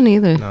makes sense. I don't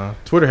either. No,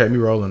 Twitter had me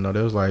rolling though.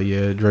 They was like,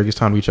 "Yeah, Drake, it's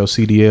time to reach your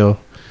CDL."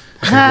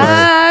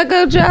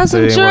 Go drive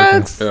some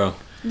trucks. Yeah.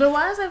 But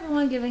why is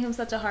everyone giving him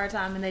such a hard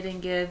time, and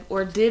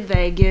did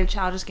they give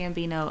Childish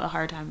Gambino a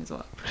hard time as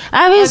well?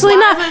 Obviously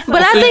not.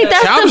 But I think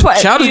that's the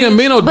Childish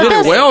Gambino did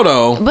it well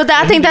though. But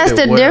I think that's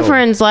the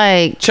difference.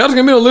 Like, Childish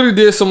Gambino literally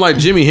did some like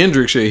Jimi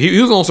Hendrix shit. He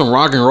was on some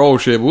rock and roll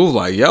shit. But we was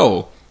like,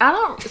 yo.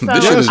 I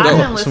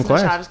didn't listen to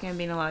Childish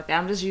Gambino like that.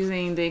 I'm just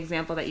using the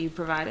example that you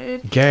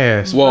provided.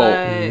 Gas.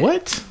 Well,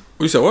 what?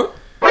 You said what?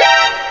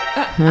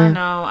 I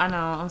know.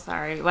 I'm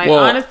sorry. Like,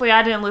 honestly,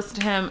 I didn't listen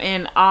to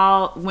him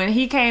when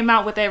he came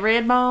out with that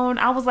Redbone.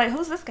 I was like,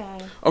 "Who's this guy?"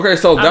 Okay,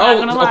 so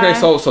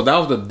so that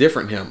was the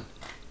different him.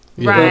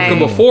 Right.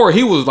 Because before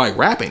he was like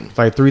rapping,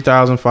 like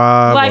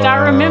 3005. Like,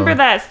 I remember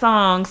that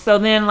song. So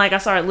then, like, I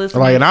started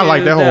listening. Like, and I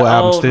like that whole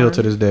album still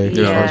to this day.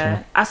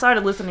 Yeah, I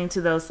started listening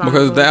to those songs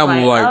because the album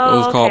it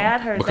was called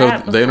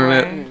because the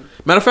internet.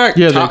 Matter of fact,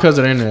 because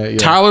of the internet. Yeah.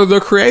 Tyler,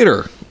 the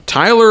Creator.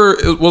 Tyler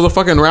was a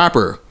fucking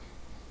rapper.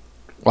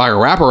 Like a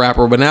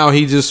rapper, but now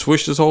he just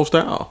switched his whole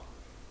style.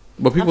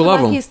 But people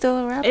love him. He's still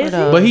a rapper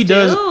though. But he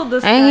does.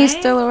 And he's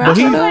still a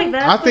rapper.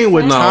 I think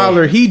with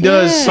Tyler, he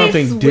does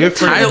something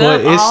different,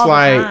 but it's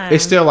like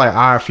it's still like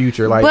our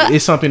future. Like,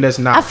 it's something that's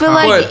not. I feel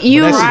like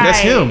that's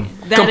him.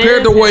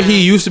 Compared to what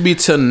he used to be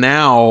to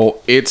now,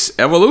 it's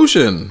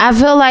evolution. I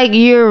feel like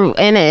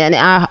and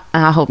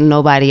I hope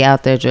nobody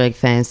out there, Drake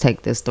fans,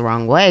 take this the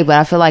wrong way, but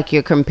I feel like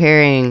you're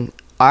comparing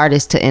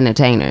artists to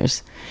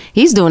entertainers.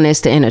 He's doing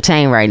this to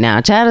entertain right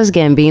now. Childish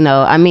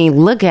Gambino, I mean,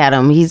 look at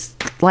him. He's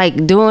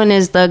like doing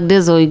his Thug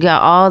Dizzle. You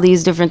got all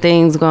these different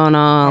things going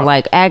on,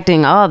 like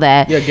acting, all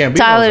that. Yeah, Gambino's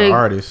Tyler, an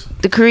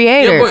artist. The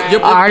Creator,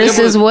 artist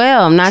as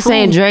well. I'm not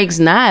saying Drake's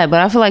not, but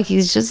I feel like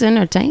he's just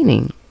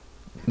entertaining.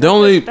 The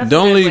only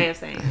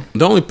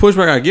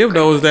pushback I give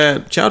though is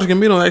that Childish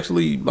Gambino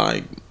actually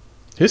like.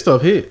 His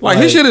stuff hit. Like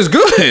his shit is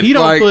good. He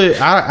don't like,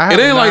 put. I it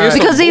ain't like it's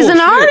because he's an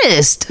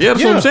artist. Yeah,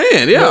 that's what I'm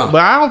saying. Yeah, but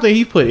I don't think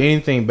he put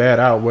anything bad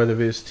out. Whether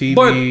it's TV.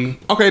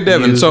 But okay,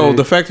 Devin. So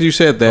the fact that you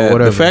said that,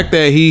 the fact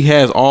that he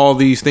has all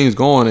these things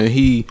going and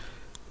he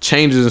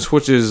changes and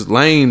switches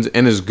lanes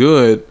and is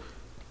good.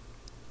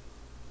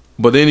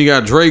 But then you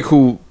got Drake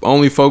who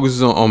only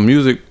focuses on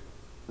music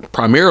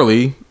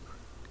primarily,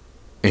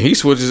 and he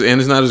switches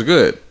and it's not as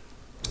good.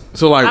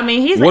 So like, I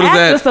mean, he's an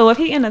actor, so if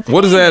he entertains, what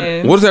does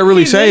that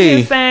really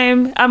say?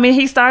 Same. I mean,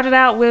 he started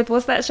out with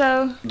what's that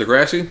show?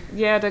 Degrassi.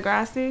 Yeah,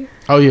 Degrassi.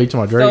 Oh yeah, you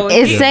talking about Drake? So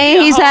it's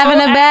saying he's having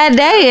a bad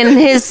day, and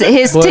his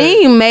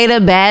team made a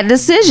bad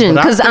decision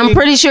because I'm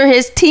pretty sure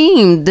his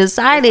team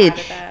decided,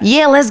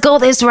 yeah, let's go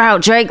this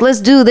route, Drake. Let's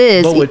do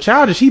this. But with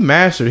Childish, he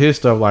mastered his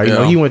stuff. Like you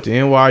know, he went to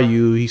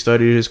NYU, he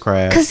studied his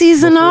craft because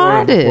he's an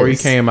artist. Before he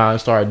came out and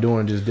started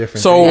doing just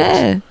different.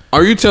 So,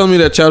 are you telling me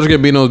that Childish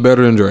Gambino is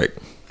better than Drake?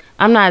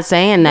 I'm not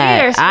saying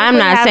that. I'm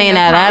not saying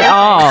that at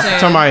all.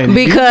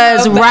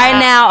 Because right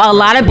now, a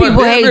lot of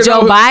people hate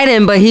Joe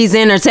Biden, but he's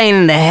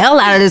entertaining the hell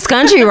out of this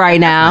country right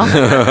now.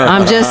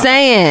 I'm just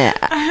saying.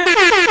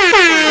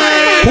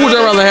 Who would you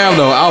rather have,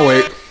 though? I'll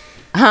wait.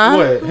 Huh?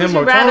 What, him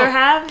or rather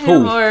have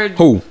him or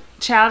who?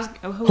 Childish?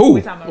 Who?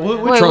 We talking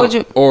about? Wait,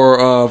 Trump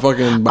or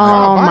fucking Biden?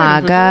 Oh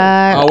my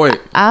God! I'll wait.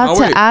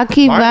 I'll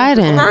keep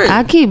Biden. Right.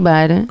 I'll keep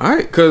Biden. All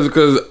right,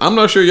 because I'm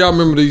not sure y'all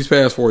remember these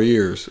past 4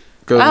 years.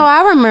 Oh,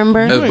 I remember.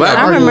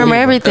 I remember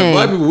everything.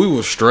 As black people, we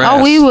was stressed.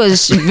 Oh, we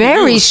was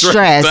very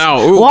stressed.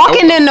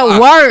 Walking into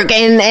work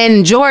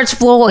and George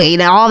Floyd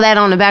and all that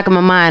on the back of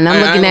my mind.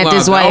 I'm looking at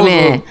this white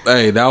man.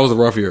 That was a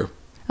rough year.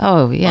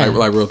 Oh yeah,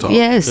 like real talk.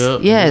 Yes,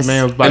 yes. This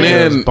man was about to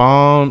get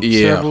bombed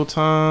several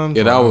times.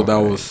 Yeah, that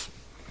was.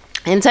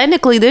 And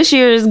technically, this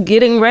year is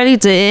getting ready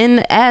to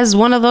end as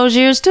one of those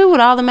years too, with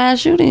all the mass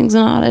shootings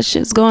and all that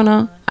shit's going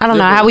on. I don't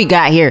know how we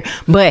got here,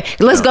 but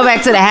let's go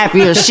back to the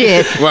happier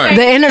shit. Right.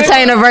 The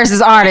entertainer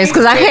versus artist,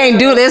 because I can't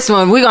do this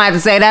one. We're going to have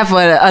to say that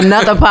for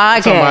another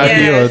podcast. Might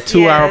be a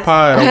 2-hour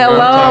pod.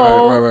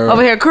 Hello.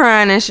 Over here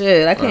crying and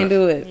shit. I can't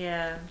do it.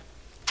 Yeah.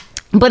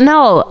 But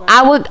no,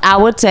 I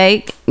would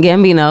take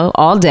Gambino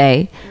all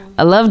day.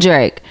 I love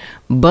Drake,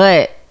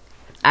 but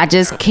I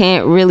just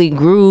can't really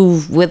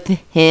groove with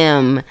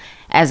him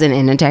as an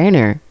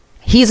entertainer.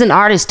 He's an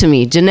artist to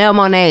me. Janelle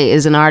Monáe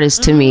is an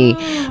artist to me.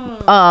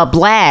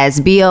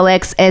 Blast,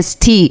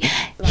 BLXST,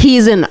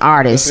 he's an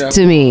artist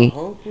to me.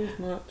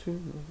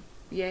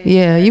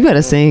 Yeah, you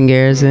better sing,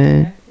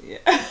 Garrison. You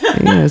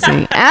better sing.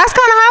 And that's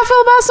kind of how I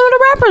feel about some of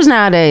the rappers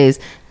nowadays.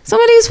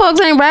 Some of these folks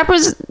ain't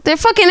rappers, they're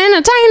fucking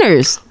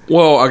entertainers.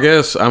 Well, I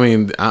guess, I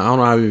mean, I don't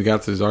know how we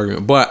got to this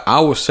argument, but I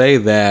would say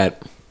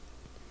that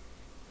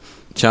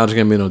Childish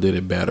Gambino did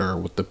it better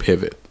with the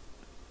pivot.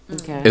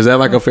 Okay. Is that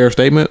like a fair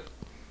statement?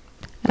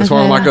 As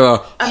far as like a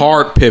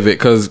hard pivot,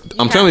 because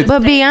I'm telling you.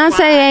 But Beyonce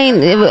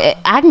ain't.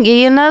 I can give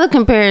you another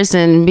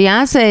comparison.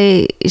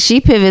 Beyonce, she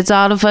pivots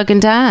all the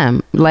fucking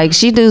time. Like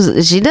she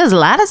does a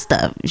lot of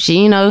stuff.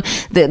 She, you know,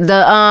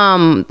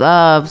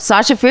 the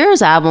Sasha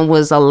Fierce album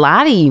was a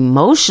lot of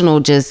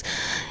emotional, just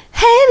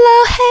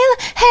halo, halo,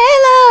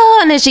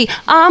 halo, and then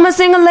I'm a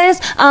single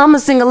list.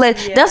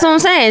 Yeah. That's what I'm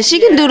saying. She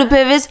can do the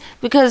pivots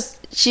because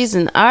she's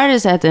an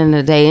artist at the end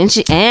of the day, and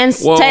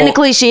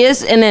technically she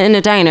is an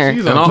entertainer,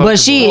 but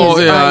she is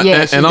she's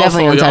and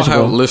definitely also, untouchable.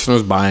 y'all have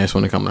listeners' bias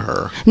when it comes to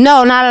her.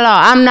 No, not at all.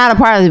 I'm not a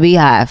part of the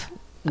Beehive.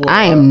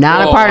 I am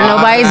not a part of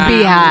nobody's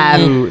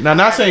Beehive. Now,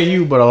 not saying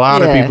you, but a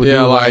lot of people do.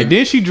 Like,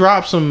 didn't she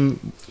drop some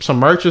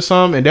merch or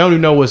something, and they don't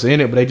even know what's in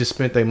it, but they just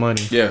spent their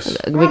money? Yes,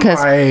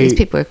 because these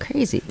people are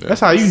crazy.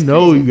 That's how you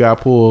know you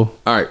got pulled.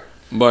 All right,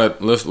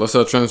 but let's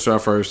transfer our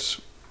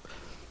first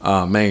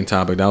main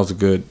topic. That was a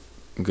good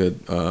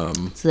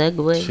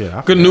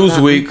segue. Good news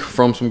week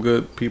from some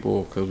good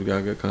people because we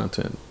got good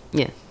content.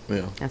 Yeah,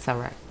 that's all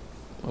right.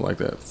 I like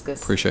that.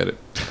 Appreciate it.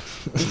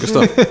 Good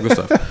stuff.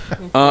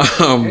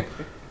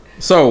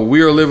 So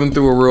we are living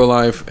through a real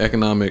life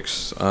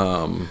economics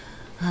lesson.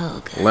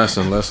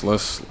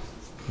 Let's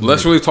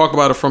really talk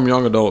about it from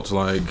young adults,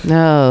 like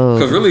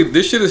because really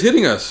this shit is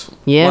hitting us,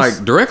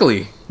 like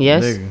directly.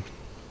 Yes.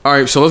 All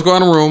right, so let's go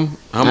out of the room.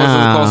 How much does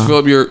it cost to fill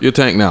up your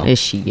tank now?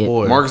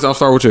 Boy. Marcus, I'll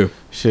start with you.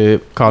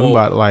 Shit, cost me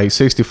about like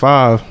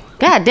 65.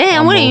 God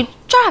damn, what are you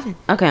driving?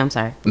 Okay, I'm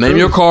sorry. Name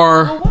your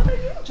car. What are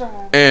you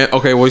driving? And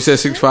okay, well you said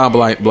 65, but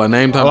like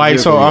name time. Like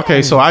so,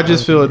 okay, so I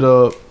just filled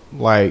up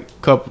like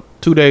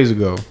 2 days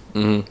ago,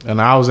 and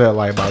I was at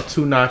like about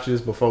 2 notches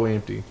before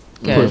empty.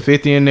 Okay. Put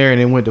 50 in there and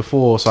then went to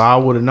full, so I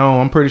would have known.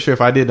 I'm pretty sure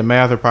if I did the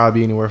math, it'd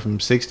probably be anywhere from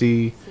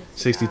 60,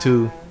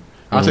 62.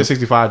 I'll say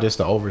 65 just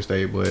to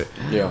overstay, but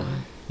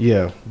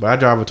yeah. But I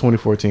drive a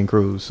 2014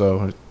 Cruise,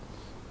 so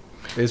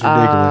it's ridiculous.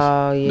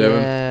 Oh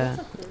yeah.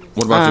 Devyn?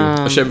 What about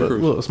you? A Chevy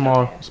Cruise? Little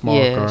small car. It's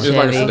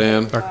like a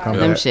sedan.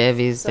 Them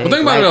Chevys. But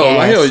think about it though.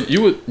 Like hell,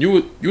 you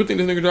would think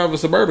this nigga drive a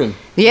Suburban.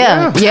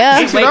 Yeah.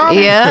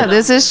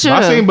 This is true.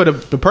 I seen,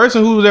 but the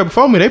person who was there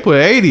before me, they put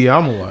 80.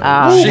 I'm like,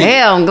 oh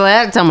hell, I'm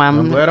glad.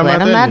 I'm glad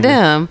I'm not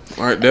them.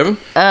 All right, Devyn.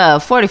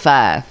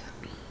 45.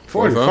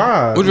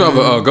 45. Would you have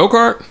a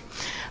go-kart?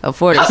 A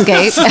Ford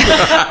Escape.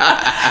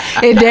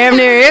 It damn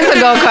near is a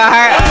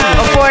go-kart.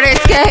 A Ford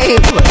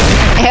Escape.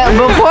 Hell,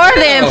 before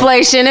the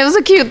inflation, it was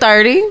a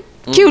Q30.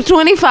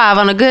 Q25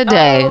 on a good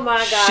day. Oh my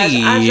gosh!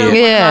 I drove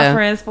with my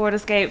friend's Ford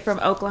Escape from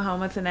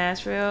Oklahoma to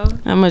Nashville.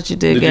 How much you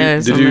did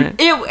gas? Did you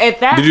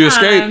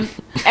escape?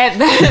 At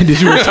that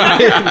Did you escape?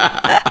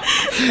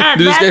 Did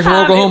you escape from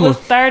Oklahoma? It was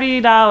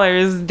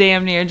 $30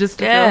 damn near just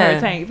to fill her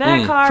tank.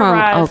 That car from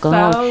rides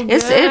Oklahoma. so good.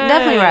 It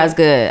definitely rides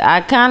good.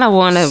 I kind of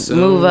want to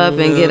move up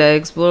and get an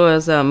Explorer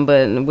or something,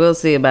 but we'll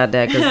see about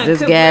that because this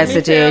gas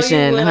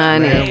situation,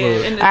 honey.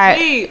 All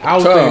right, I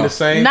was thinking the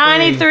same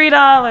 $93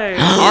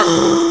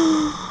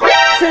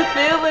 to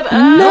fill it up.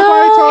 No.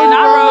 And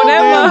I rode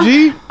that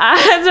G.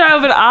 I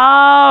drove it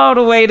all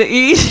the way to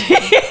East.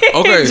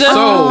 Okay, just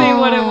to see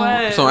what it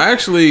was. So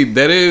actually,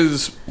 that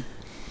is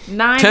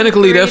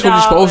technically that's what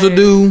you're supposed to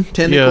do.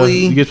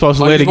 Technically, you're supposed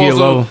to let it get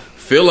low.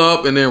 Fill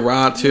up and then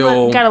ride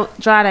till you gotta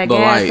dry that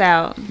gas light.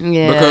 out.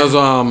 Yeah,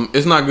 because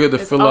it's not good to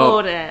fill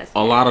up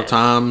a lot of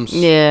times.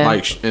 Yeah,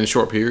 like in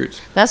short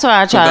periods. That's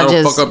why I try to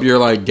just fuck up your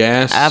like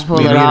gas. I pull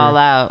it all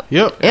out.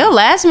 Yep, it'll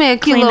last me a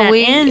kilo a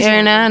week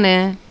every now and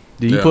then.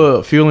 Do you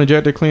put fuel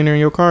injector cleaner in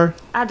your car?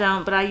 I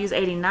don't, but I use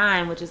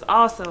 89, which is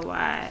also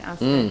why I'm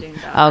spending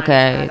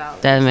Okay,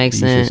 that makes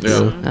sense. Yeah.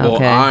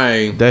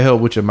 Okay, Well, that help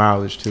with your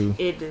mileage too.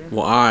 It do.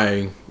 Well,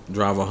 I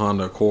drive a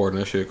Honda Accord,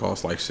 and that shit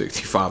costs like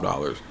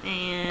 $65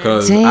 And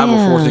because I have a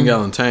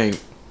 14-gallon tank.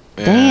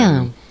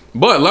 Damn.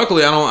 But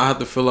luckily, I have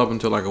to fill up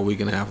until like a week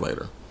and a half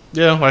later.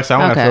 Yeah, like I said,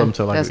 I don't have to fill up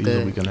until like That's a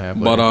good. week and a half.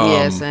 But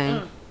yeah,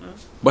 same.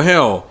 But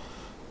hell,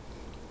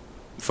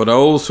 for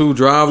those who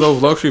drive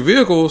those luxury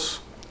vehicles,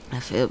 I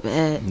feel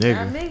bad.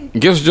 nigga.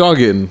 guess what y'all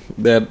getting?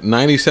 That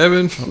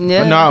 97?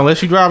 Yeah. No,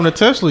 unless you driving a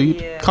Tesla,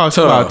 it costs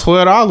you about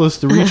 $12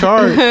 to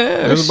recharge.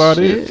 That's about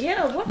it.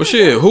 yeah, But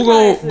shit, who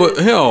gon' have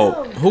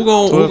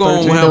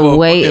The a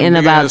wait fucking in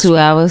about big-ass 2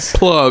 hours.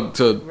 plug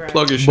to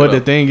plug your shit But the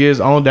up? thing is,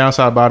 on the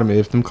downside bottom,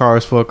 if them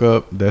cars fuck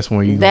up, that's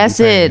when you. That's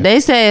it. They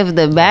say if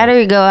the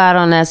battery go out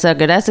on that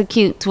sucker, that's a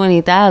cute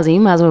 20,000. You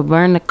might as well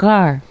burn the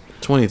car.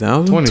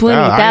 20,000?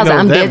 20,000.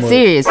 I'm dead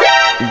serious.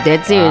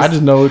 Dead serious. I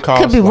just know it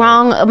costs. Could be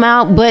wrong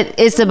amount, but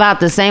it's about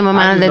the same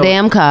amount of the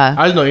damn car.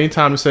 I just know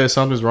anytime it says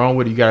something's wrong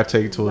with it, you gotta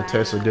take it to a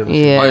Tesla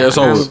dealership. Yeah, Oh, yeah,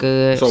 so I'm it's-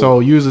 good. So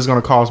usually it's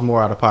gonna cost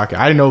more out of pocket.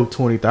 I didn't know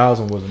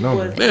 20,000 was a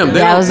number. Damn,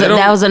 That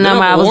was a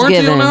number I was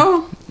given.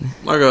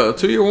 Like a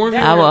 2-year warranty?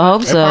 I would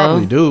hope They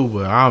probably so.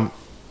 do,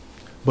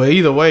 but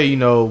either way, you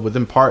know, with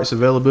them parts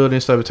availability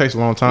and stuff, it takes a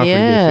long time for it to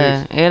Yeah, get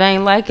fixed. it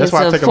ain't like That's it's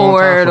why it a takes a long time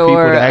Ford for people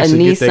or to a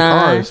actually get their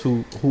Nissan. cars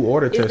who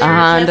order Is Tesla. there a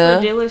Honda.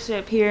 Tesla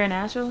dealership here in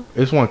Nashville?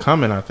 It's one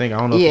coming, I think. I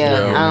don't know. Yeah, if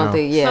it's I don't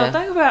think. Yeah, So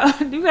think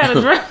about you gotta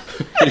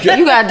drive.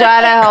 you gotta drive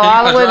that hoe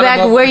all the way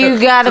back where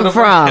you got it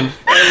from.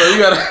 You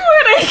gotta,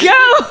 Where they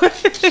go?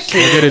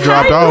 get it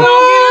dropped off.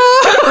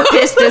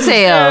 Pissed as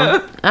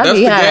hell. I'll that's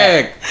be the hot.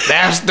 gag.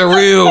 That's the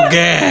real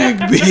gag,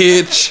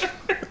 bitch.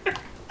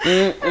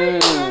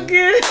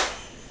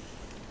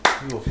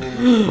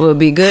 Would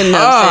be good and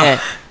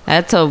upset.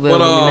 That tow bill would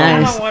be I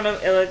nice. don't want an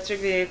electric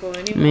vehicle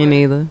anymore. Me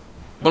neither.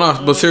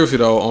 But seriously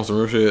though, on some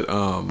real shit,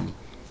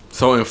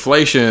 so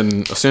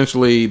inflation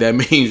essentially that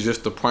means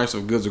just the price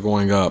of goods are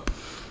going up,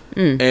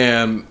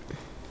 and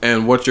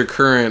what your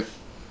current,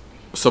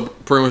 so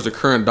pretty much the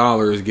current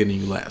dollar is getting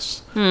you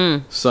less.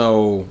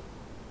 So,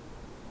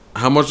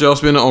 how much y'all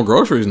spending on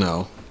groceries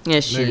now? Yeah,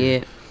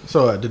 shit.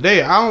 So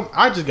today,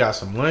 I just got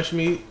some lunch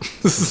meat,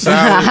 some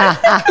salad,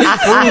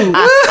 food.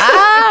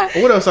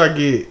 What else I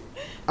get?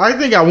 I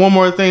think I got one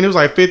more thing. It was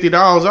like $50.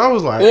 I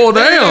was like, oh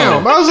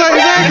damn! I was like,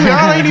 exactly.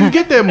 I ain't even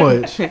get that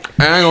much. I ain't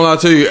gonna lie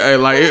to you. Hey,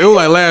 like it was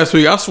like last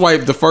week. I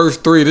swiped the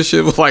first 3. This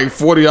shit was like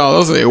 $40.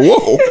 I said,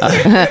 "Whoa!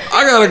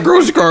 I got a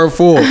grocery cart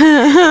full.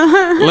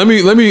 Let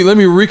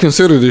me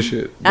reconsider this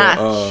shit."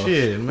 But,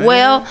 Shit, man.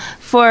 Well,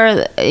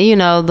 for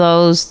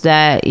those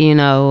that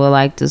would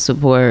like to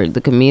support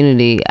the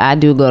community, I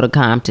do go to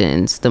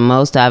Compton's. The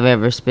most I've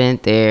ever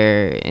spent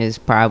there is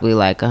probably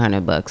like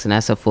 $100, and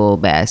that's a full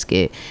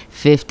basket.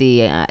 50.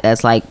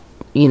 That's like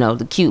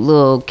the cute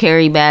little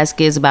carry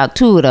baskets, about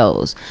 2 of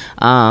those.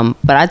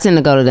 But I tend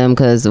to go to them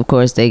because, of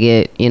course, they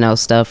get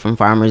stuff from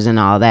farmers and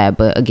all that.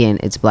 But again,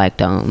 it's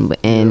black owned,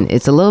 and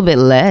it's a little bit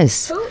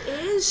less. Who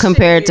is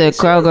compared to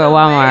Kroger or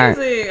Walmart.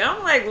 Amazing.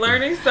 I'm like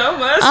learning so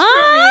much from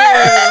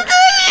you.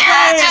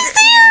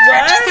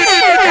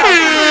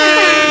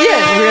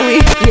 Yeah, really?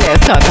 Yeah,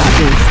 it's called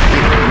Compton's.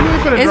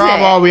 Gonna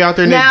drive all the way out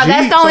there. Now Jeep,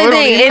 that's the only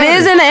thing. It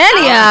is in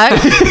Antioch.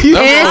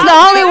 It's the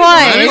only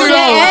one. It's in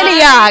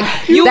Antioch.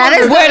 That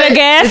is where the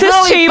gas is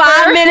only cheaper.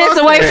 5 minutes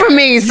away from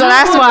me, so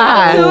that's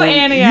why. To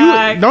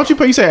Antioch. Don't you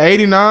pay? You said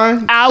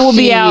 89. I will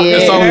be out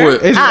Shit. it's over there.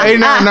 with. It's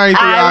 89, 93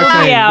 I will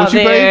be octane. out What you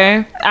pay?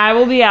 there. I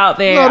will be out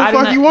there. No, I the do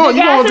fuck not- you want? the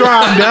You gas won't is-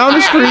 drive down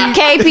the street.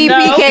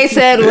 KPPK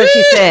said what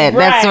she said.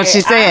 That's what she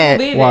Right. I said.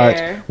 will be Watch.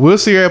 there. We'll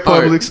see her at All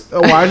right.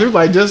 Publix. Watch her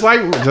like just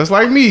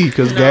like me,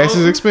 because gas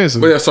is expensive.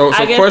 But yeah, so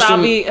I guess question.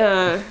 I'll be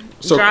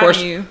So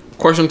driving you.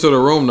 question to the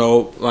room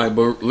though, like,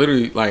 but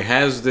literally, like,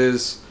 has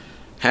these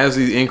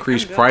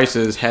increased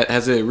prices,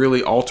 has it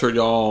really altered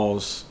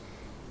y'all's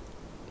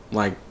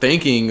like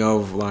thinking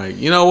of like,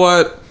 you know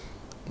what,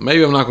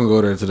 maybe I'm not gonna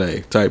go there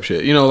today type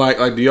shit,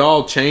 like do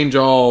y'all change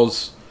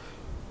y'all's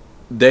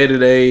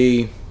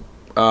day-to-day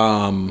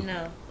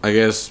I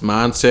guess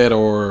mindset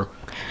or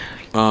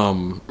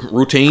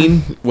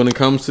routine when it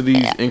comes to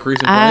these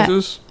increasing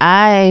prices?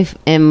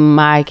 In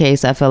my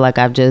case, I feel like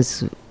I've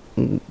just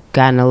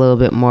gotten a little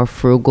bit more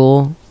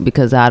frugal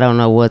because I don't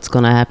know what's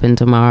gonna happen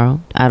tomorrow.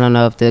 I don't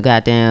know if the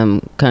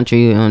goddamn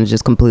country gonna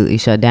just completely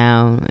shut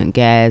down and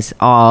gas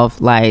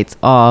off, lights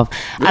off.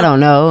 Yeah. I don't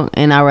know,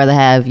 and I'd rather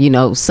have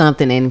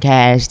something in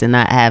cash than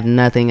not have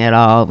nothing at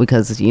all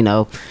because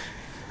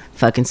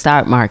fucking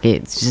stock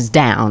market's just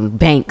down,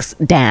 banks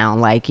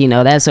down,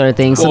 that sort of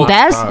thing. So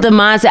that's the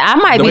mindset. I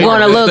might be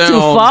going a little too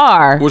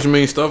far. Which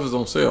means stuff is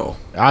on sale.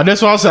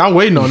 That's what I said. I'm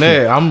waiting on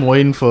that. I'm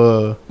waiting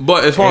for.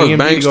 But as far as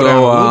banks go, a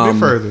little bit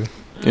further.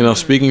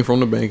 Speaking from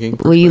the banking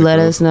perspective, will you let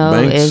us know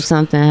if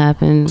something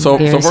happens? So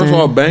first of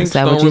all, banks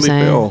don't really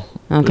fail.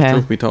 Okay.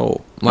 Truth be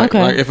told, like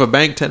if a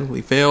bank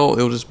technically fail,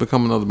 it'll just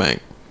become another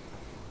bank.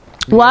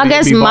 Well, I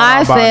guess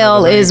my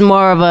fail is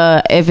more of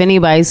a, if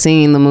anybody's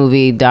seen the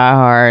movie Die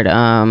Hard,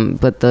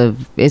 but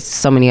it's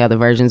so many other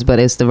versions, but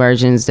it's the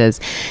version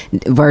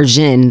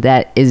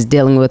that is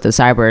dealing with a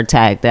cyber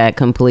attack that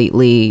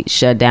completely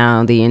shut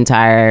down the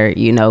entire,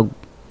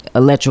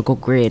 electrical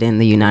grid in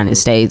the United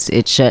States.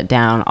 It shut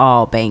down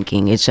all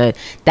banking.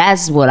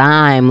 That's what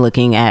I'm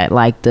looking at,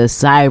 like the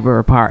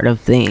cyber part of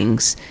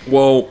things.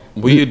 Well,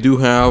 we do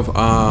have,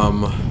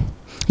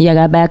 y'all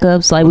got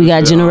backups? Like we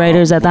got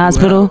generators at the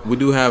hospital? We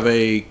do have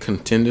a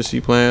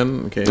contingency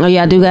plan. Okay. Oh,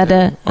 y'all do got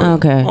that?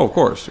 Okay. Oh, of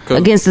course.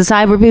 Against the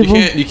cyber people?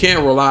 You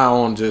can't rely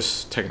on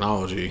just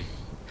technology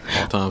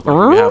all the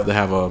time. You have to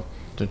have a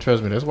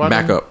trust me, that's why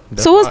backup.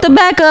 So what's the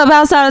backup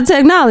outside of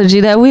technology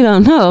that we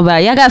don't know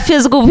about? Y'all got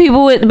physical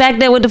people back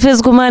there with the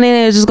physical money and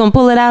they're just going to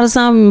pull it out of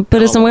something and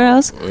put it somewhere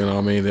else?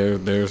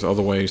 There's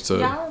other ways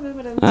to...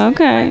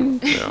 Okay.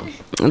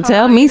 Yeah.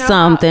 Tell me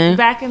something.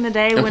 Back in the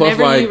day,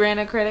 whenever you ran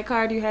a credit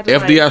card, you had to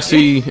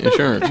FDIC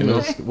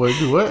insurance,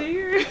 What?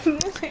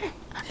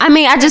 I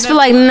mean, I just feel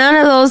like none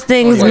of those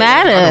things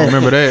matter. I don't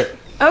remember that.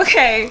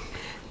 Okay.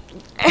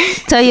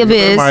 Tell your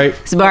biz.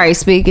 Sorry,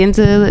 speak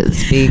into the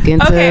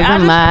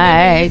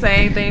mic.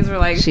 Saying things were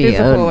like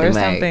physical or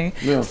something.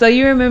 Yeah. So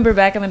you remember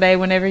back in the day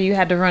whenever you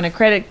had to run a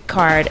credit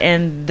card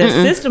and the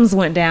systems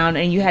went down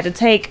and you had to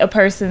take a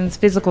person's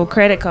physical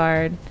credit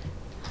card.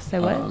 Say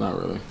what? Not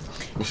really.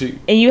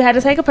 And you had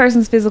to take a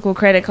person's physical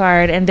credit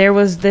card and there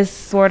was this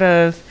sort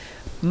of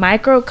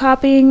micro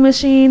copying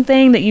machine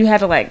thing that you had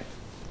to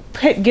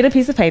get a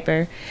piece of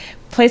paper,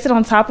 place it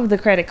on top of the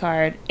credit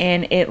card,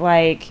 and it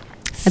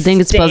I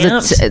think it's supposed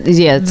to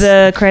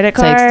the credit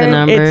card takes the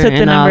number, it took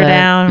the number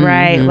down,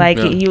 right?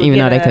 Even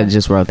though they could have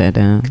just wrote that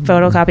down.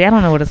 Photocopy. I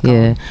don't know what it's called.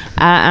 Yeah,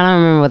 I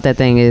don't remember what that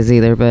thing is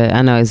either, but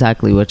I know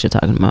exactly what you're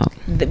talking about.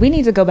 We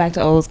need to go back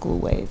to old school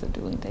ways of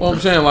doing things. Well, I'm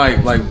saying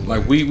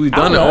like we've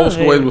done it old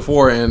school ways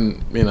before,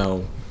 and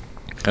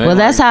well,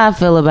 that's how I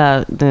feel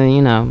about the.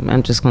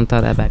 I'm just gonna throw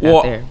that back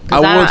out there.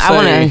 I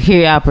want to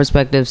hear your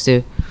perspectives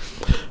too.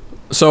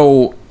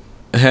 So,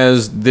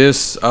 has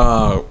this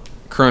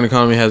current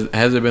economy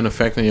has it been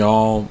affecting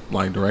y'all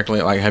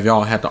directly? Like, have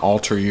y'all had to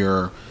alter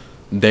your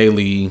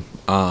daily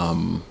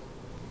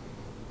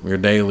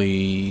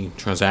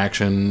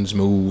transactions,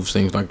 moves,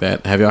 things like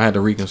that? Have y'all had to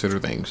reconsider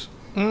things?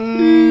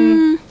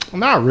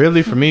 Not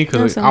really for me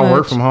because I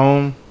work from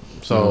home,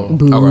 so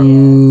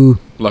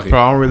lucky. So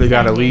I don't really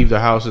got to leave the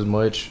house as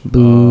much.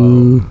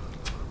 I'm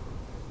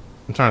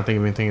trying to think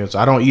of anything else.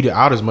 I don't eat it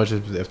out as much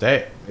if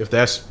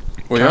that's.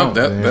 Well,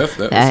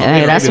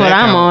 that's what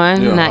I'm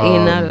on. Yeah. Not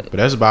eating out. But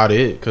that's about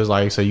it. Because,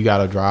 so you got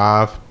to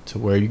drive to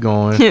where you're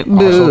going.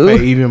 Also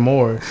pay even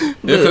more.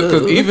 Yeah,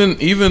 because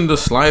even the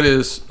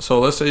slightest. So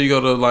let's say you go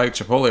to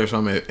Chipotle or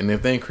something, and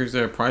if they increase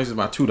their prices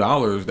by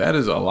 $2, that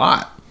is a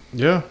lot.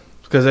 Yeah,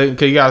 because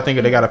you got to think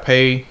they got to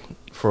pay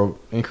for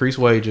increased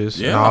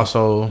wages and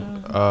also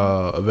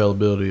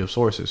availability of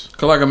sources.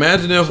 Because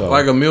imagine if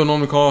a meal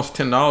normally costs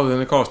 $10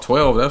 and it costs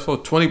 $12. That's a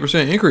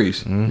 20%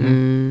 increase.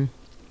 Mm-hmm.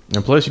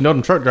 And plus,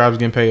 them truck drivers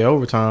getting paid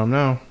overtime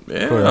now.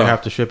 Yeah. So they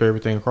have to ship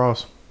everything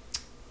across.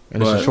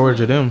 And it's a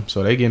shortage of them,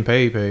 so they getting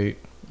paid.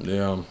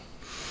 Yeah.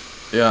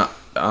 Yeah.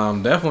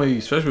 Definitely,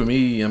 especially with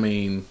me, I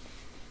mean,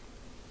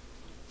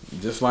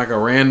 just like a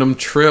random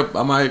trip,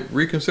 I might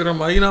reconsider. I'm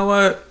like, you know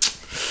what?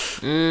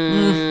 Let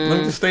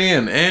me just stay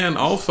in. And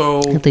also,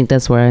 I think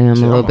that's where I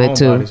am a little bit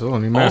too.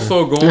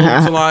 Also going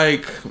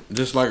to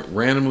just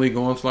randomly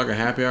going to a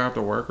happy hour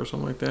after work or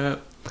something like that.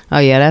 Oh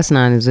yeah, that's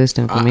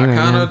non-existent for me right now.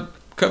 I kind of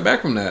cut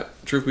back from that,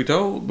 truth be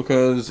told,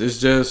 because it's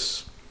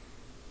just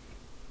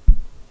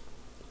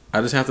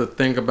I just have to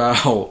think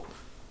about,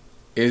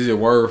 is it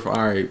worth, all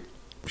right,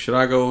 should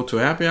I go to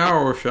a happy hour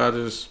or should I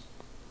just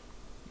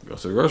go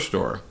to the grocery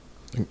store?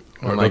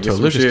 Or go to a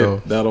liquor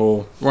store.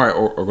 That'll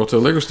or go to a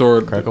liquor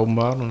store, crack open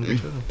bottle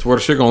to where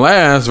the shit gonna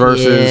last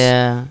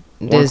versus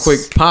one quick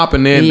pop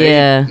and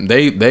then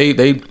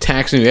they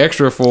taxing you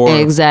extra for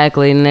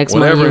exactly next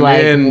whatever,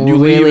 month and then you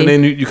leave and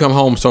then you come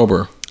home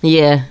sober.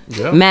 Yeah,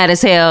 mad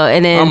as hell,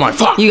 and then I'm like,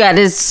 fuck. You got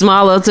this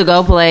small little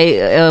to-go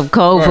plate of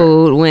cold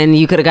food when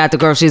you could have got the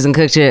groceries and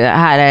cooked your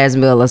hot ass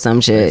meal or some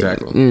shit.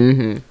 Exactly.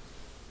 Mm-hmm.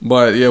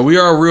 But yeah, we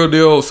are a real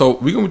deal. So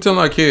we gonna be telling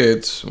our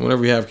kids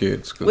whenever we have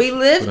kids. We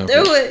lived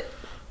through it.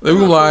 They be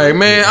like,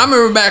 man, I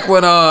remember back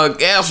when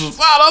gas was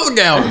 $5 a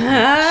gallon.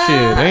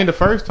 Shit, it ain't the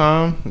first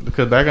time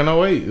because back in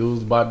 2008, it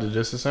was about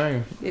just the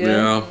same.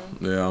 Yeah.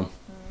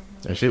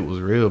 That shit was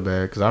real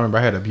bad because I remember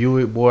I had a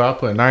Buick, boy. I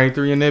put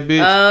 93 in that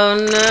bitch. Oh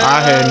no!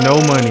 I had no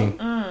money.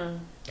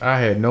 I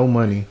had no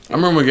money. I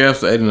remember when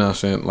gas was 89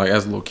 cents. Like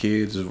as a little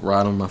kid, just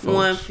riding on my phone.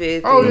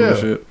 150. Oh yeah.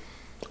 Shit.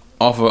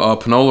 Off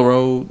of Panola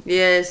Road.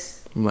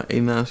 Yes. I'm like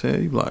 89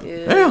 cents. You be like,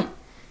 damn.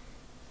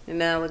 And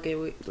now look at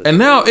and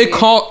now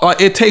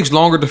it takes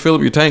longer to fill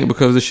up your tank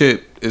because the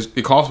shit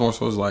it costs more.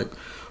 So it's like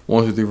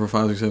 1, 2, 3, 4,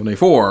 5, 6, 7, 8,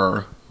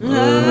 4.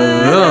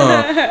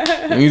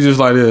 And you just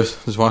like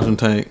this, just watching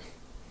the tank.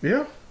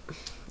 Yeah.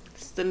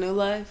 It's the new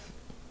life.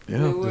 Yeah.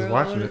 New just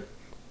watching it.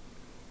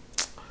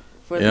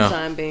 For the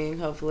time being,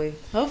 hopefully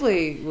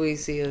we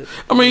see a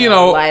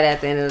light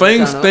at the end of the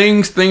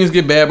tunnel. Things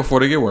get bad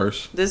before they get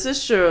worse. This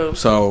is true.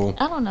 So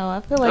I don't know. I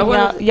feel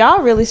like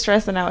y'all really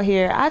stressing out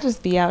here. I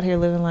just be out here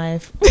living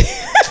life.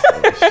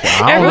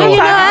 I need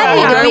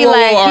to be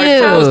like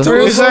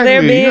you.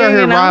 Exactly. You out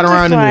here riding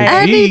around in the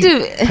heat.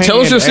 Tell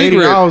us your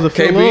secret,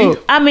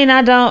 KP. I mean,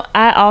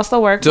 I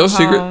also work from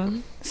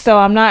home. So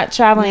I'm not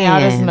traveling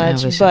out as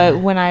much. But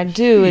when I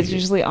do, it's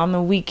usually on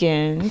the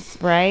weekends,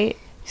 right?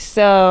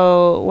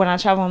 So when I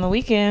travel on the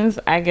weekends,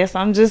 I guess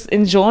I'm just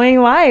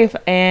enjoying life,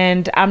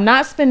 and I'm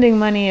not spending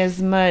money as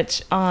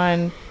much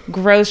on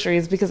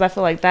groceries because I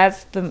feel like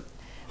that's the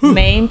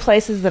main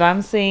places that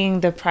I'm seeing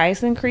the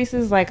price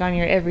increases, like on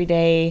your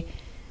everyday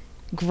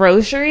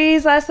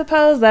groceries. I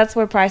suppose that's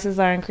where prices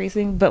are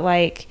increasing, but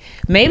like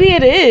maybe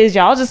it is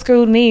y'all just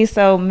screwed me,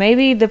 so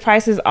maybe the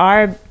prices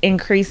are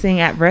increasing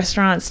at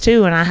restaurants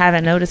too and I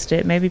haven't noticed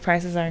it. Maybe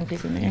prices are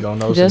increasing there. You don't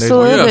know just a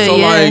little bit.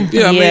 I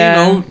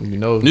mean, you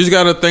know, you just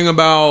gotta think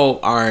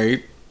about, all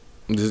right,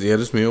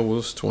 this meal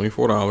was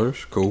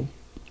 $24. Cool,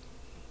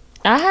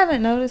 I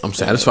haven't noticed. I'm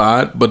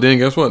satisfied, but then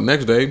guess what,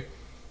 next day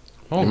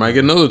you might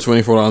get another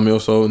 $24 meal,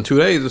 so in 2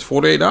 days it's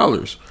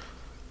 $48,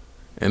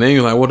 and then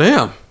you're like, well,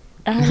 damn,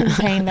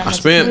 I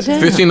spent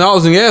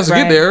 $15 in gas to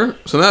get there.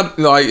 So now,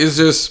 like, it's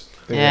just,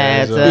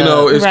 it's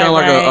kind of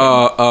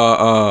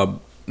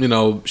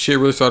like shit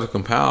really started to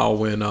compile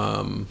when, I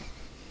ain't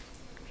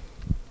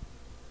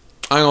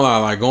gonna lie,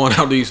 like going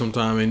out to eat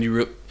sometime, and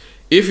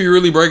if you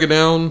really break it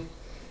down,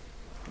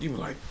 you be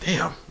like,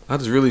 damn, I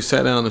just really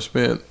sat down and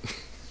spent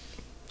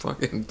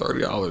fucking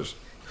 $30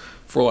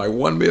 for like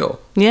one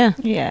meal. Yeah.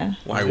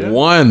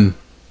 One.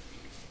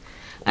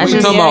 I'm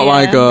talking about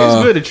like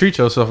it's good to treat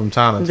yourself from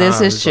time to time.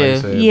 This is true.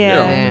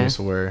 I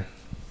swear.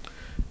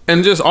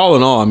 And just all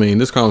in all, I mean,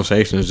 this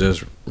conversation is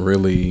just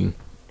really,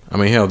 I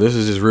mean, hell, this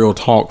is just real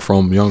talk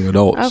from young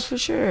adults. Oh, for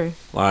sure.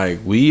 Like,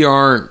 we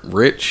aren't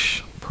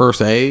rich per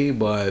se,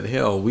 but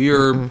hell, we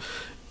are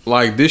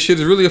like, this shit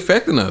is really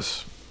affecting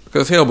us.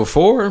 Because hell,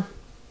 before,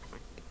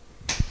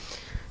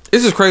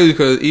 this is crazy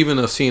because even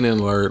a CNN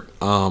alert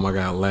I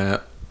got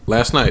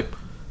last night.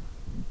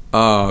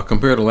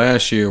 Compared to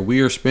last year,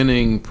 we are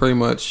spending pretty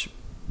much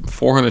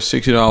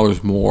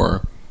 $460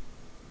 more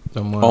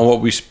on what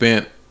we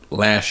spent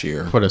last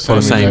year for the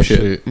same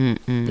shit.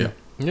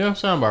 Yeah,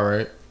 sound about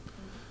right.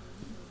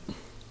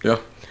 Yeah.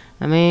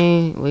 I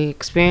mean, we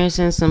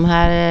experiencing some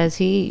hot ass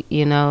heat,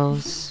 you know.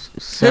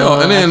 So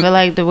and then, I feel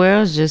like the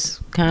world's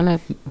just kind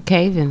of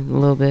caving a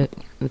little bit.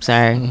 I'm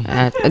sorry.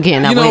 I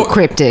went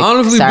cryptic.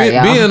 Honestly,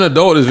 being an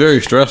adult is very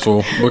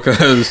stressful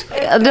because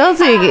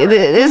adulting,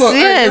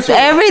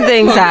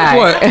 everything's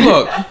hot.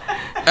 Look,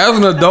 as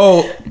an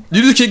adult,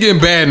 you just keep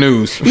getting bad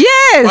news.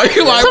 Yes. Like,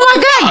 you're like, so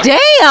my God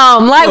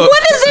damn. Like, look,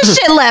 when does this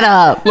shit let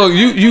up? Look,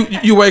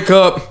 you wake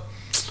up.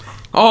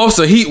 Oh, it's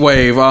a heat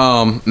wave.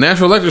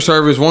 National Electric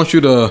Service wants you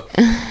to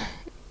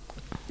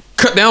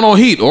cut down on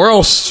heat, or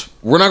else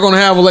we're not going to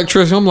have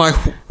electricity. I'm like,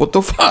 what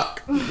the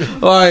fuck?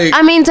 Like,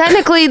 I mean,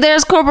 technically,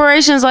 there's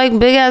corporations like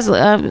big ass,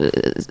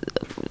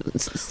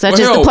 such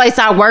as the place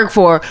I work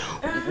for.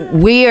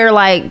 We are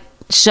like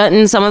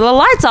shutting some of the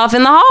lights off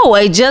in the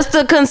hallway just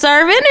to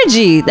conserve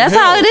energy. That's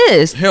how it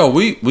is. Hell,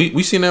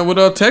 we seen that with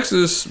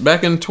Texas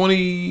back in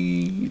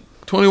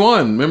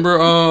 2021.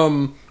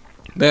 Remember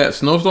that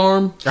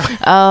snowstorm?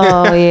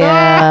 Oh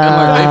yeah. And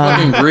like they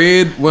fucking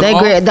grid went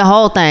off. Grid the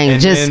whole thing.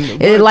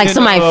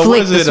 Somebody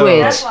flicked the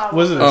switch.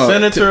 Was it a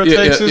senator of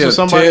Texas or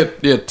somebody?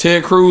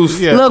 Ted Cruz.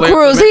 Look,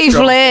 Cruz, he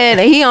fled.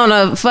 He on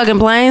a fucking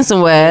plane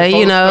somewhere.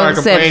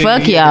 Said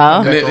fuck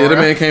y'all. The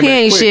man came he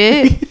ain't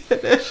shit.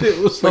 That shit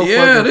was so they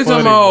funny,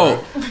 talking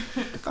about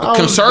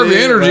conserve the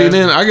energy, and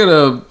then I get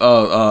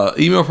a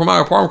email from my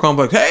apartment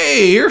complex.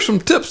 Hey, here's some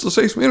tips to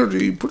save some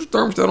energy. Put your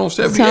thermostat on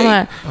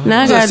 78.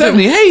 Now I got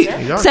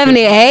 78.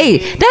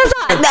 78.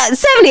 That's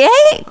 78.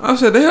 I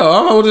said, the hell,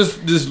 I'm gonna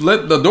just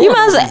let the door. You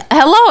might say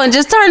hello and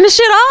just turn the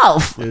shit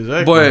off.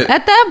 Exactly. But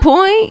at that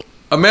point,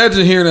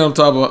 imagine hearing that on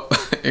top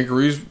of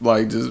increase,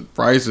 like just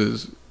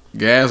prices,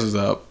 gas is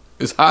up.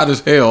 It's hot as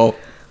hell,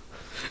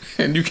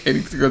 and you can't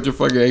even cut your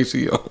fucking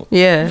AC on.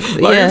 Yeah,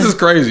 it's just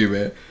crazy,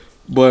 man.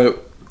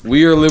 But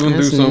we are living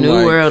through some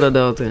new world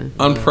adulting,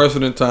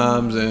 unprecedented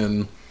times,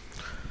 and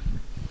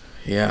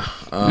Yeah.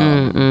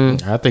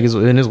 I think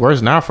it's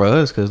worse now for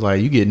us because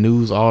like you get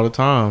news all the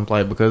time,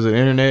 like because of the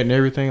internet and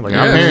everything. Like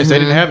our parents, they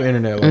didn't have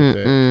internet like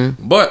that.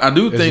 But I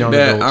do think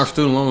that our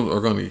student loans are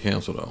going to get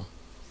canceled though.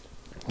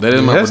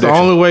 That's the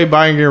only way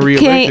Biden can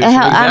reelect.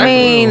 I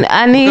mean,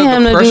 I need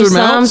him to do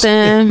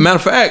something. Matter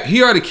of fact,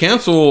 he already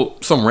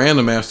canceled some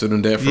random ass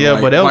student debt for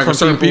but that was from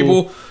certain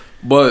people.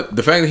 But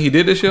the fact that he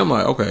did this shit, I'm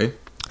like, okay.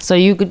 So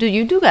you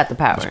do got the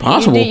power. It's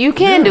possible. You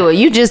can do it.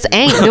 You just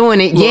ain't doing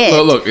it yet.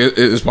 Look,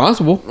 it's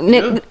possible.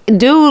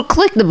 Dude,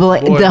 click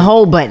the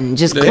whole button.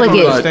 Just click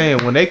it.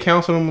 Understand, when they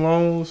cancel them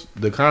loans,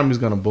 the economy's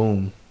gonna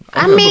boom.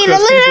 I mean,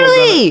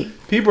 literally.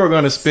 People are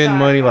gonna spend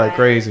money like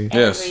crazy.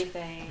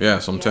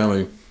 Yes, I'm telling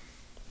you.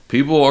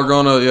 People are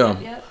gonna,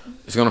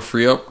 it's gonna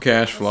free up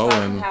cash flow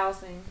and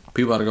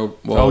people gotta go.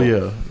 Well,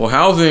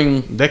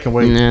 housing. They can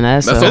wait.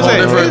 That's a whole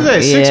different.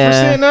 Is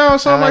that 6% now or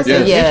something like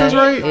that? Interest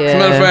rate. As a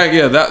matter of fact,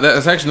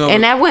 that's actually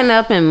and that went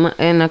up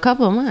in a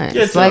couple of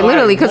months. Like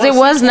literally, because it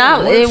was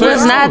not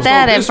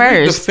that at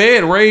first. The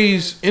Fed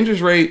raised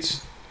interest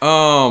rates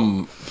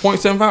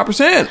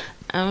 0.75%.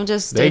 I'm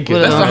just stick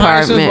with an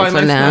apartment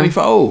for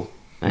now.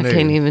 I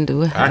can't even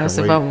do a house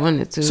if I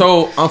wanted to.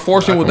 So,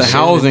 unfortunately, with the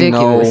housing,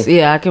 though,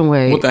 I can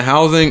wait. With the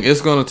housing, it's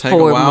going to take a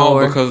while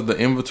because the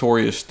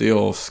inventory is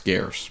still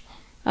scarce.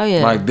 Oh,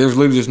 yeah. Like, there's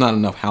literally just not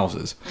enough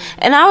houses.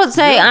 And I would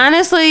say,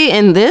 honestly,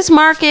 in this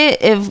market,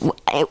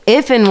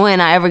 if and when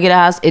I ever get a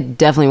house, it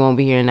definitely won't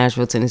be here in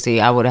Nashville,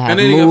 Tennessee. I would have moved.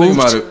 And then you gotta think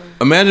about it.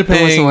 Imagine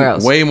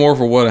paying way more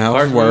for what a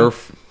house is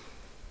worth.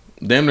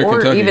 Damn near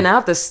Kentucky. Even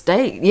out the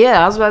state.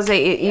 Yeah, I was about to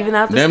say, even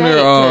out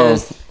the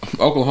state.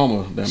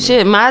 Oklahoma.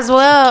 Shit, might as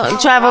well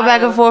travel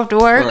back and forth to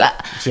work.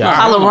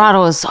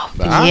 Colorado is so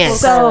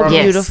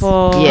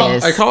beautiful.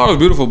 Yes. Colorado's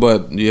beautiful,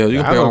 but you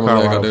can pay all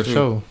that out there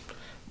too.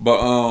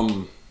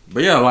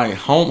 But yeah, like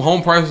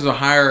home prices are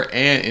higher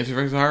and interest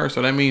rates are higher,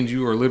 so that means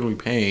you are literally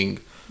paying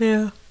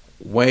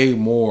way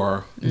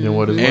more than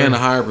what is and a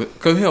higher.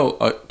 Because hell,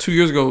 2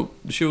 years ago,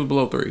 the shit was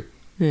below 3%.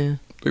 Yeah,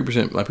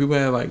 3%. Like people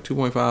had like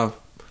 2.5%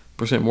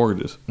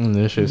 mortgages.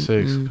 This shit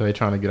 6 because they're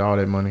trying to get all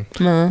that money.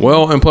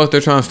 Well, and plus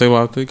they're trying to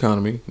stabilize the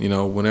economy. You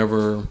know,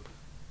 whenever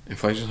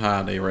inflation's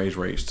high, they raise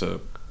rates to,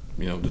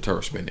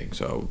 deter spending.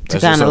 So to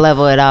kind of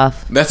level it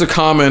off. That's a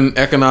common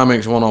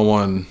economics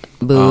 101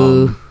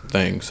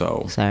 thing.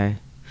 So sorry.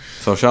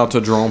 So shout out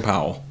to Jerome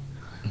Powell.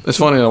 It's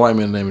funny that a white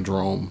man named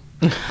Jerome.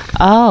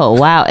 Oh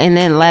wow! And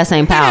then last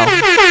name Powell.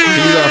 He's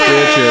our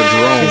fair chair,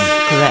 Jerome.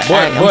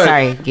 I'm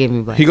sorry, give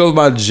me blank. He goes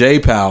by J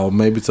Powell,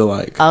 maybe to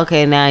like.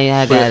 Okay, now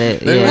I got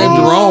it. Jerome.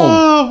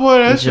 Oh boy,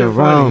 that's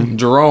Jerome.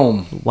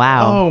 Jerome.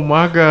 Wow. Oh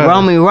my God.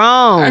 Rome.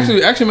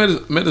 Actually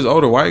met this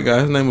older white guy.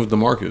 His name was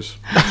DeMarcus.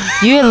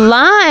 You're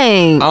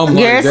lying. I'm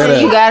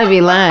Garrison, you gotta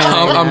be lying.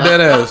 I'm dead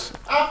ass.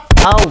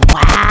 Oh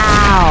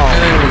wow.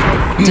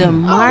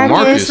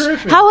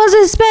 DeMarcus. How was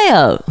it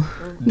spelled?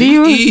 Do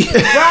you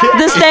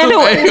the standard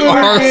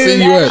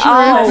DeMarcus?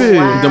 Oh,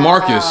 wow.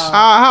 DeMarcus.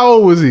 How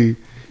old was he?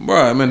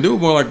 Bro, man,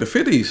 dude more like the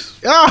 50s.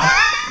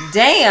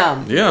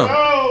 Damn. Yeah.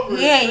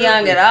 He ain't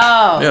young at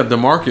all. Yeah,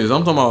 DeMarcus.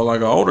 I'm talking about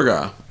like an older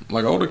guy,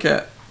 like an older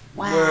cat.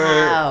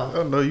 Wow.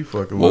 I know you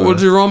fucking. What would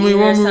Jerome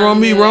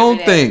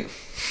think?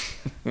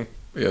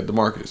 Yeah,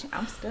 DeMarcus.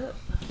 I'm stuck.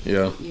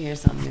 Yeah. You hear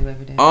something new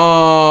every day.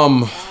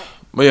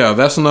 But yeah,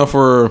 that's enough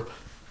for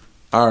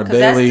our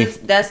daily.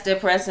 That's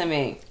depressing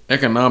me.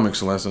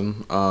 Economics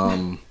lesson.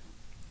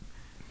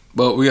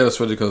 But we had to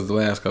switch it because the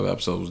last couple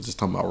episodes was just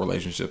talking about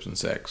relationships and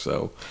sex.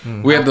 So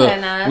we had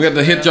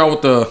to hit y'all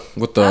with the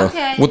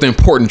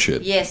important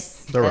shit.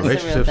 Yes, the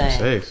relationships and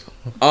sex.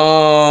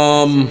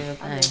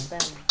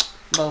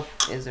 Both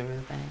is a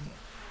real thing.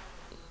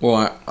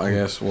 Well, I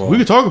guess. Well, we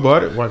can talk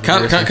about it.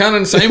 Kind of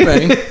in the same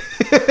vein.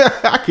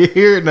 I can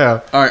hear it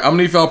now. All right, I'm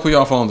gonna need y'all to put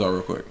y'all phones out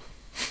real quick.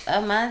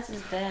 Mine's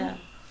is down.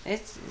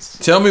 It's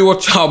Tell me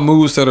what y'all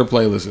mood setter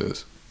playlist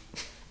is.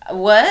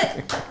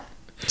 What?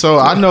 So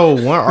I know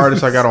one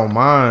artist I got on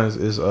mine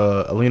is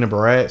Alina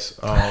Barat's.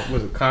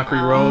 Was it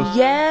Concrete Rose?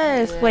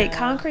 Yes. Yeah. Wait,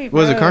 Concrete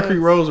Rose. Was it Concrete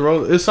Rose?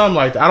 It's something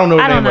like that. I don't know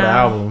the name of the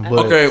album.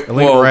 But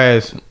Alina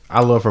Barat's.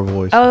 I love her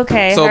voice.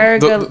 Okay, so her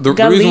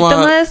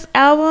Galithamas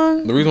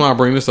album. The reason why I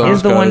bring this up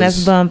is the one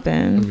that's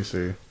bumping. Let me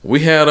see.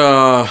 We had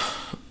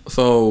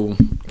so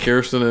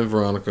Kirsten and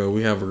Veronica.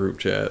 We have a group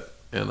chat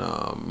and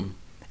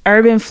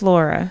Urban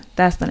Flora.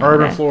 That's the name.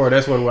 Urban Flora.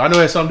 That's what it was. I know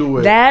it had something to do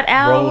with that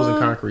album. Rose and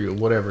Concrete or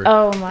whatever.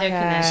 Oh my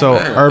God. So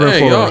Urban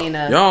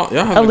Flora. Y'all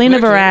Alina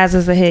Baraz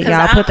is a hit.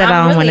 Y'all put that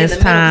on when it's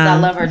time. I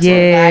love her too.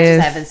 Yes. I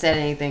just haven't said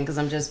anything because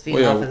I'm just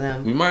feeding off of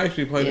them. We might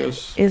actually play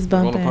this. It's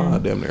bumping. On the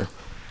pod, damn near.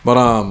 But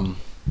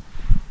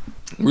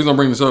the reason I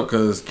bring this up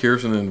because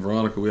Kirsten and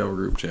Veronica, we have a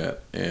group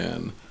chat,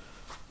 and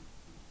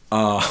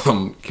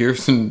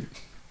Kirsten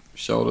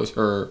showed us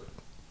her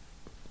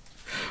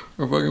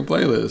fucking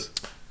playlist.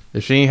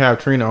 If she ain't have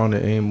Trina on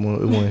it, it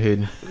wasn't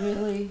hidden.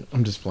 Really?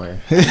 I'm just playing.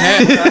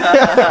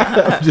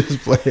 I'm just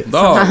playing.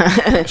 Dog,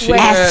 she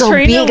had so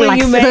Trina big when like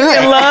you make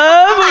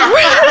love.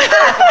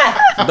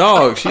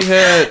 Dog, she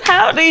had.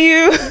 How do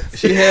you?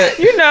 She had.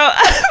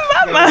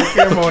 My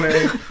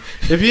mind.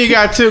 She If you ain't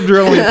got Tip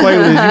Drill on your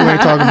playlist, you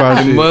ain't talking about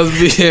shit. It must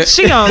be.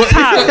 She on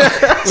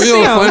top. She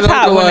on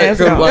top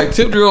like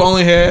Tip Drill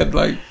only had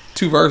like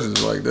 2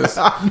 verses like this.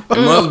 It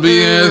must be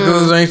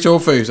because it ain't your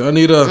face. I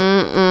need a,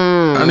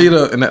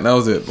 and that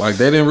was it. Like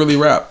they didn't really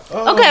rap.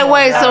 Okay,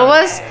 wait. So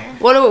what's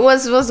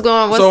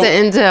the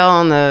intel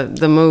on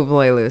the Move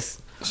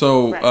playlist?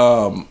 So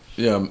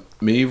yeah,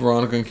 me,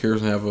 Veronica, and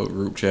Kirsten have a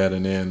group chat,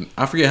 and then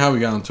I forget how we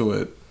got into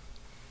it.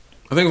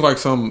 I think it was like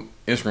some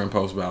Instagram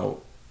post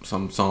about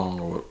some song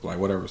or like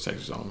whatever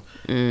sexy song.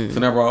 So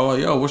they were all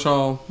like, "Yo, what's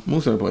y'all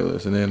Move Center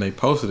playlist?" And then they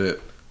posted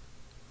it,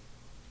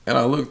 and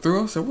I looked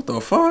through. I said, "What the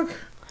fuck?"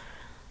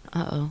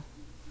 Uh-oh.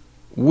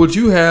 Would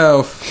you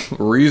have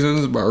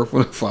Reasons by Earth,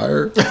 Wind &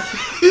 Fire? The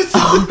reasons,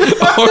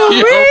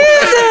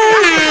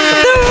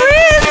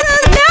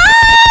 no!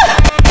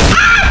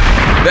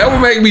 That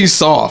would make me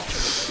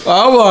soft.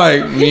 I'm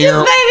like, You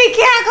just made me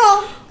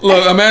cackle.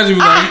 Look, imagine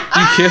like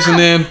you kissing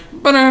them.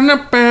 I'm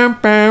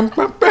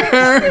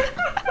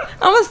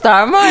gonna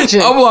start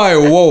marching. I'm like,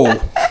 whoa.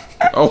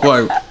 I'm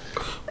like,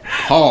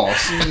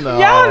 pause. No.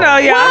 Y'all know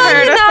y'all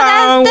heard a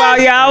song while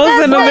y'all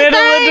was in the middle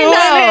of doing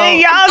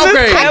it. Y'all just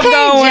kept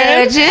going.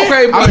 Judge it.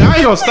 Okay, but I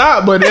ain't gonna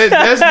stop, but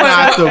that's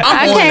not the point.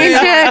 I can't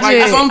judge like,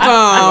 it.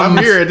 Sometimes I'm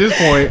here at this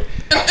point.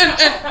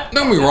 and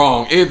don't get me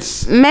wrong,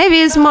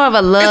 maybe it's more of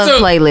a love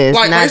playlist.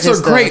 Like not it's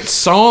just a great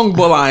song,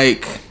 but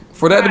like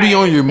for that to be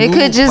on your Move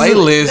could just,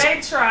 playlist,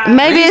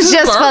 maybe it's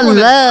just for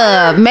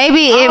love.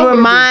 Maybe it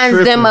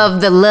reminds them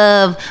of the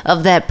love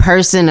of that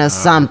person or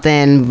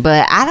something.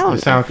 But I don't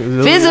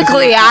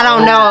physically. I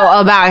don't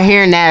know about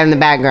hearing that in the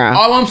background.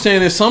 All I'm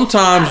saying is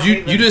sometimes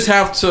you just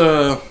have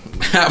to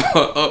have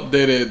an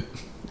updated.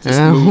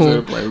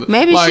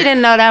 Maybe like, she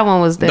didn't know that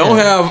one was there. Don't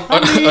have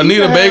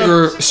Anita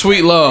Baker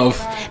Sweet Love.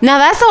 No,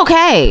 that's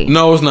okay.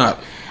 No, it's not.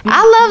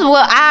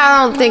 I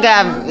don't think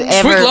I've ever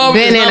Sweet Love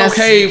been is in not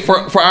okay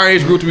for our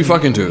age group to be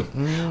fucking to.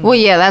 Well,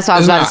 yeah, that's what I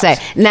was about to say.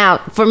 Now,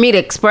 for me to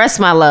express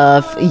my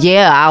love,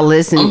 yeah, I'll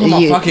listen. I'm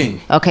talking about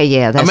fucking. Okay,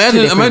 yeah, that's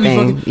imagine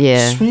fucking. Fucking,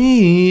 yeah.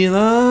 Sweet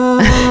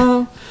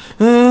love.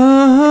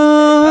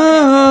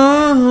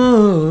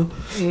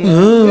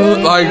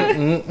 Like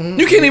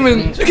you can't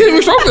even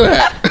stroke to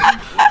that.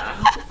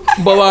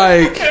 But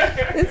like,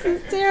 this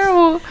is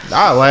terrible.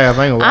 I laugh.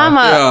 I ain't gonna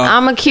lie.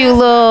 I'm a cute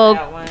little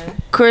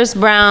Chris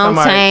Brown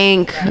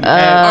Tank.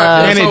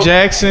 Janet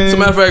Jackson. As a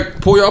matter of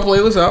fact, pull y'all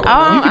playlist out.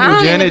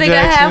 I don't even think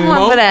I have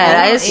one for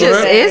that. It's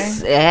just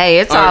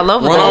it's all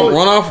over.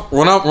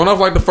 Run off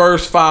like the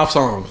first 5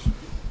 songs.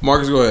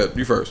 Marcus, go ahead.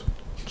 You first.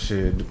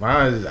 Shit,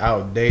 mine is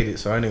outdated,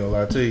 so I ain't gonna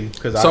lie to you.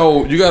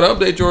 So you gotta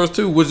update yours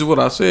too, which is what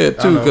I said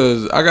too,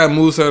 because I got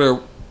Move Setter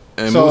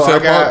and Move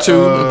Setter Part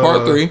 2 and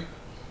Part 3.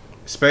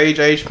 Spage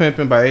Age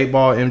Pimpin' by 8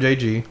 Ball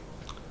MJG.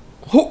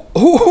 Who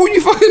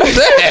you fucking is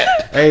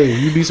that? Hey,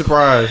 you be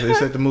surprised.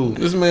 It's at the Move.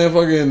 This man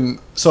fucking.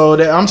 So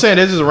I'm saying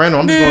this is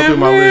random. I'm just going through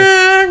my list.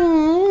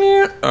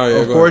 Oh,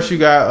 yeah, of course, you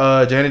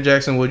got Janet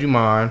Jackson. Would You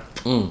Mind?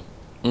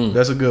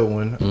 That's a good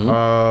one.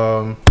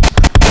 Mm-hmm.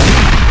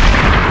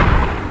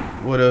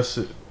 What else?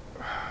 I'm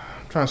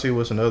trying to see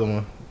what's another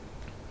one.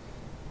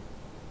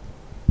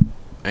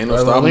 Ain't no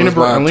stopping us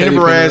by Alina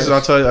Baraz,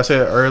 I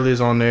said earlier,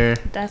 is on there.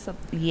 That's a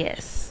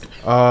yes.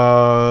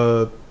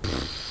 I'm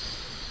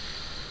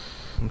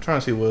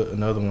trying to see what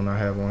another one I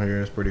have on here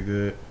is pretty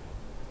good.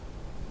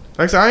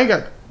 Like I said, I ain't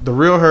got The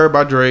Real Her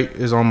by Drake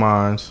is on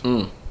mine,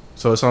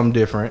 so it's something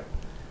different.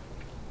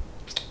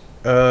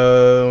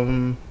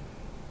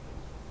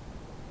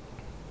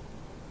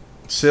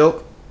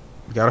 Silk,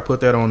 gotta put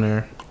that on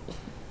there.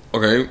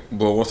 Okay,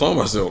 but what song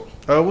by Silk?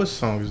 What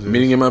song is this?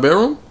 Meeting in My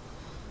Bedroom?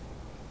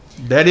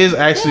 That is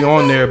actually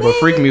on there, but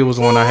Freak Me was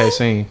the one I had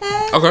seen.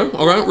 Okay,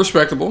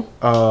 respectable.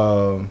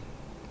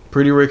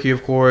 Pretty Ricky,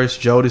 of course,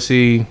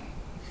 Jodeci.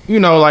 You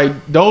know, like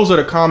those are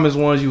the common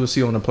ones you would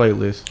see on the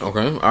playlist.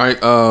 Okay, all right.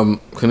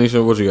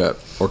 Kanisha, what you got?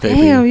 Or KP?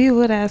 Damn, you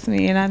would ask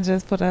me, and I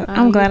just put up.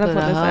 I'm glad I put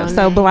this up.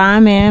 So,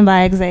 Blind Man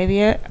by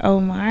Xavier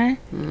Omar.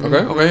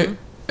 Okay.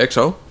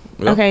 EXO.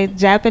 Yep. Okay,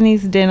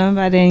 Japanese Denim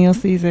by Daniel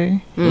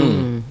Caesar.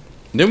 Did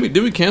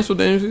we cancel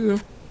Daniel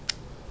Caesar?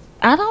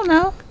 I don't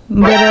know,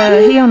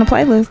 but he on the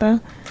playlist though.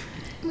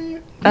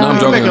 No, I'm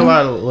joking. Making a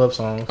lot of love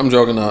songs. I'm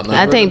joking. No,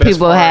 I think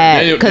people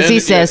had because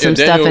he said some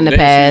stuff in the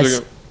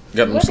past.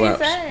 Got them slaps.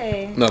 What did he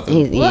say?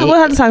 Nothing. We'll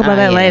have to talk about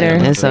that later.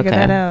 It's okay.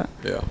 Figure that out.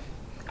 Yeah.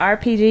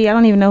 RPG. I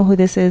don't even know who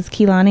this is.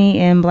 Kehlani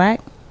in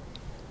Black.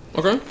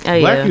 Okay.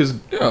 Black is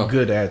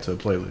good to add to a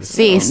playlist.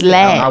 See,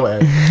 Slack.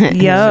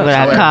 Yeah. What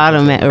I called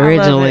him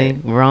originally.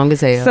 Wrong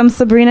as hell. Some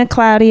Sabrina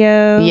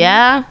Claudio.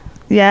 Yeah.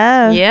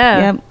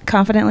 Yep.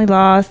 Confidently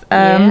Lost.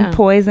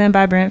 Poison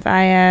by Brent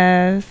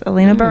Faiyaz.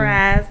 Alina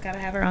Baraz. Gotta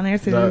have her on there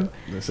too.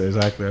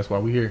 That's why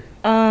we here.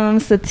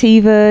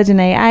 Sativa,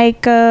 Janae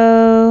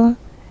Aiko.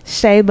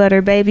 Shea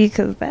Butter Baby,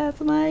 because that's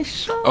my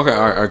show. Okay,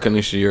 all right,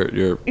 Kanisha,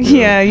 you're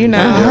yeah, you know.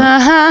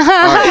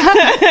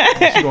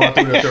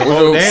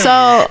 So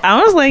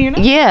I was letting you know.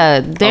 Yeah,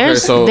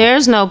 there's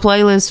no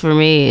playlist for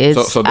me.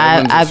 It's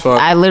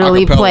I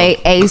literally play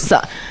a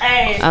song.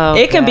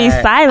 It can be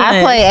silent.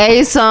 I play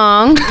a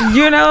song,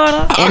 you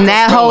know, and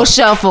that whole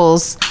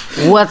shuffles.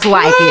 what's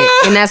like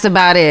it, and that's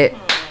about it.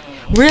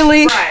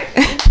 Really? Right.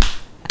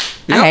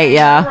 I hate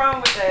y'all.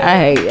 I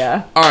hate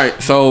y'all. All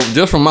right, so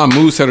just from my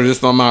mood setter,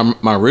 just on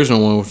my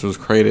original one, which was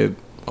created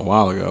a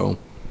while ago,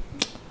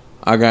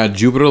 I got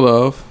Jupiter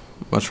Love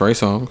by Trey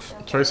Songz.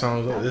 Trey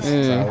Songz, this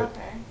is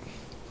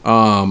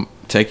solid.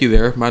 Take You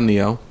There by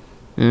Neo.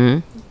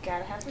 Gotta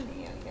have the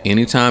Neo.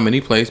 Anytime,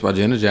 Any Place by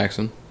Janet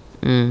Jackson.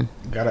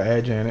 Gotta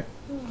add Janet.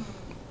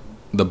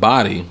 The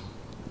Body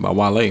by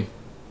Wale. Yes,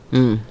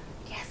 Wale.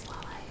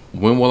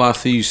 When Will I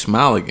See You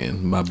Smile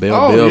Again by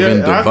Belle Biv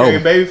and DeVoe.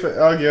 Okay, baby.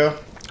 Oh, yeah.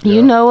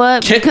 You know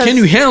what? Can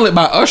You Handle It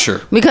by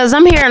Usher? Because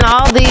I'm hearing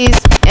all these,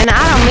 and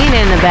I don't mean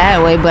it in a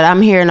bad way, but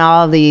I'm hearing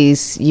all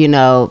these,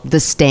 the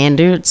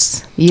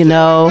standards,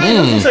 So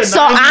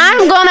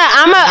I'm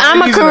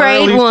a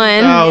create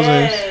one.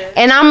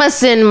 And I'm gonna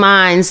send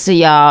mines to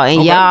y'all,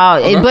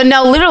 and but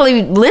no,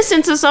 literally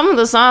listen to some of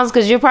the songs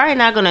because you're probably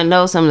not gonna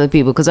know some of the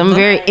people because I'm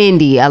very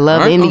indie. I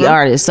love indie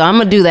artists, so I'm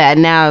gonna do that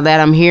now that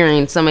I'm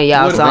hearing some of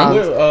y'all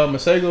songs. Would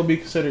Masego be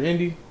considered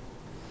indie?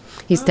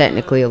 He's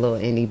technically a little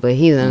indie, but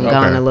he's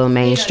gone a little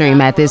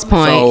mainstream at this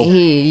point. So,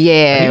 he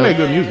made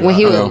good music. When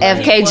he was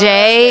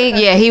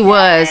FKJ, he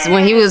was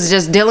when he was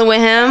just dealing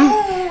with him,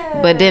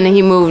 but then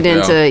he moved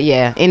into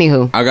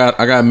Anywho, I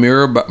got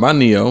Mirror by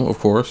Neo, of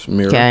course.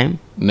 Mirror. Okay.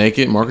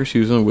 Naked, Marcus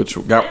Houston, which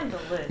got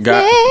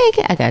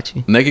I got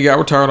you. Naked got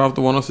retired off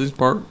the 106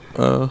 Park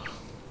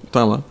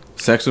timeline.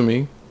 Sex With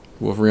Me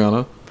with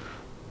Rihanna.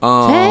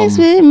 Sex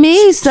With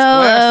Me,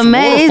 so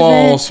amazing.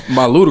 Waterfalls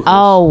by Ludacris.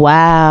 Oh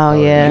wow,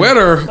 yeah.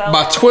 Wetter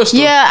by Twista.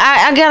 Yeah,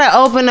 I gotta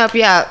open up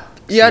y'all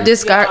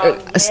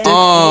discard.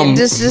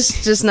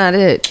 Just not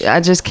it. I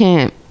just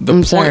can't. The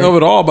Point of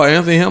It All by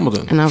Anthony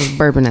Hamilton. And I was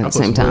burping at the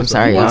same time.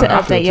 Sorry, y'all. To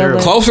update your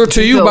list. Closer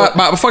to You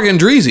by fucking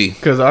Dreezy.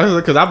 Because I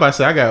about to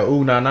say I got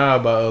Ooh Nah Nah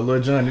by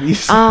Lil Jon. But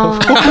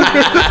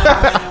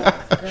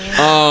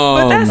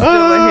that's still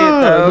a hit,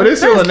 though. But it's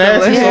still a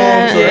nasty song, so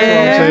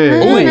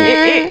that's what I'm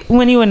saying.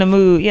 When you in the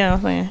mood, you know what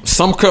I'm saying?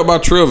 Some Cut by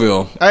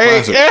Trillville.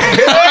 Hey.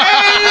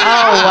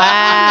 Oh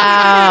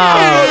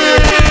wow.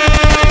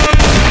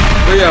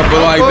 But yeah,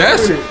 but like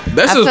that's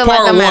just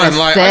part one.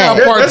 Like I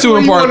got part two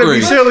and part three.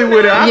 Be silly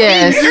with it.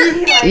 Yes.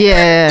 Yeah.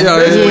 Yeah. You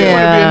want to be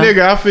a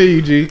nigga. I feel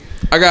you, G.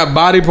 I got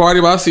Body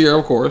Party by Sierra,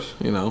 of course.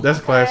 That's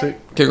a classic.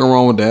 Can't go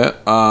wrong with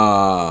that.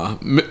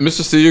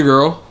 Mr. See Your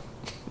Girl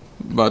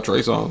by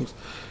Trey Songz.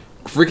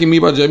 Freaking Me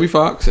by Jamie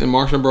Foxx and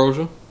Marsha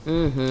Ambrosius.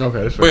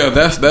 Okay, that's right. But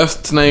yeah, that's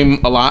to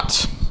name a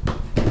lot.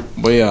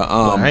 But yeah,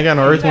 I ain't got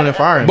no Earth, Wind and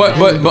Fire.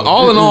 But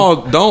all in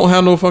all, don't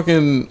have no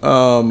fucking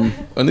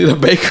Anita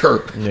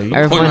Baker. Yeah,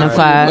 Earth, Wind and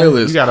Fire.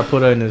 You gotta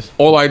put her in this.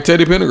 Or like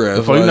Teddy Pendergrass.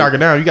 Before you knock it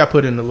down, you gotta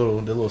put in the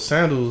little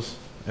sandals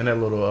and that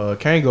little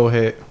Kango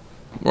hat.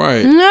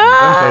 Right.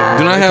 No.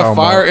 Do not have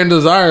Fire and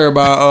Desire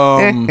by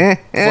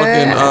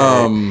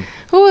fucking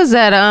Who is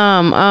that?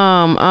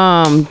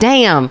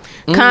 Damn.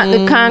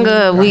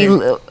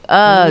 Conga.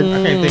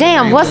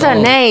 Damn. What's her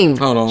name?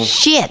 Hold on.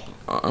 Shit.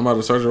 I'm about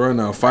to search it right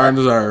now. Fire and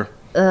Desire.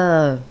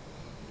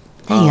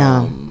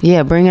 Damn.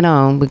 Yeah, bring it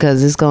on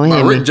because it's gonna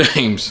hit me. Rick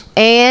James.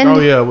 And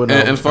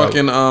and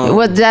fucking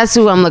what? That's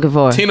who I'm looking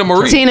for. Tina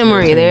Marie.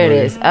 There it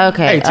is.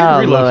 Okay. Hey, Tina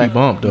Marie lucky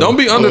bump though. Don't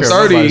be under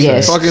 30.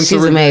 Yes, fucking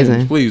she's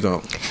amazing. Please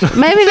don't.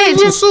 Maybe they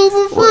just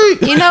super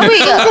freak. we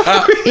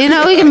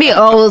can be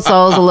old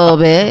souls a little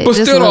bit. But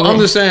still, though, I'm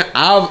just saying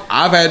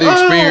I've had the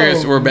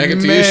experience where back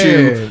into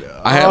issue,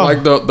 I had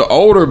like the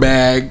older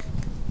bag,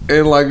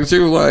 and like she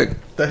was like,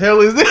 "The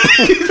hell is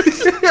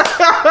this?"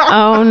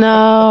 Oh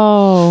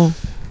no.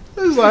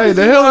 It's like,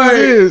 the hell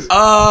is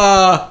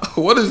this?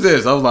 What is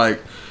this? I was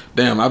like,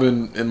 damn, I've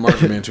been in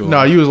marching band too long.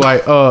 No, you was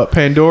like,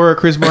 Pandora,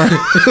 Chris Brown.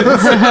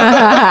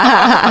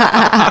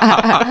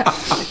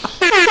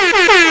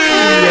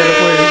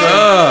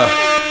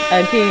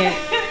 I can't.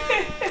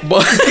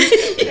 But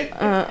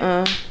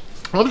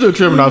I'm still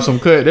tripping off some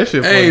cut. That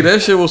shit funny. Hey,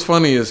 that shit was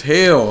funny as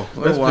hell.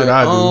 That's like, what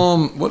I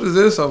do. What is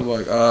this? I was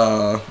like,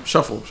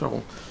 shuffle.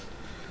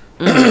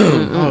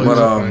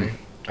 But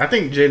I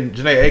think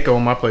Janae Aiko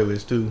on my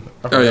playlist too.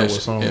 I forgot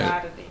what song.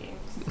 Yeah.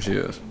 She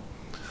is.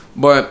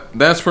 But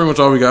that's pretty much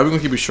all we got. We're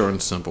gonna keep it short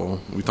and simple.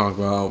 We talked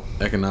about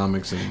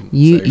economics and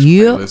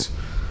sex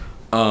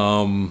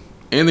playlists.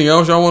 Anything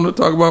else y'all want to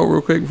talk about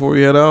real quick before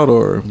we head out?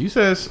 Or you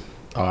says?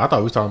 Oh, I thought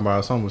we was talking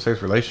about something with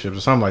sex relationships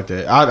or something like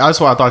that.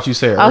 That's what I thought you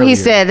said. He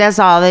said that's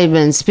all they've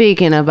been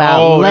speaking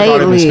about lately. That's all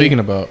they've been speaking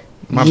about.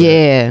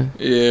 Yeah.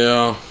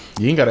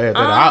 You ain't gotta add that.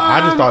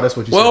 I just thought that's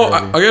what you said. Well,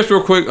 I guess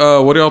real quick,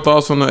 what are y'all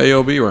thoughts on the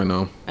AOB right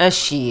now?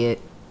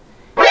 Shit.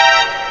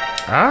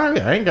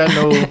 I ain't got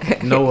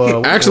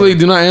no. Actually,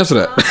 do not answer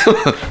that.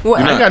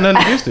 I ain't got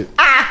nothing against it.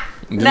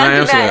 Do not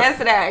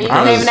answer that. You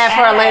saving that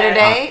for a later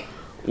date?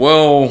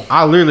 Well,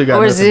 I literally got.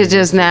 Or is it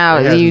just now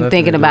you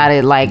thinking about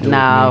it like,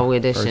 nah,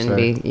 this shouldn't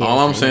be? Yeah, all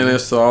I'm saying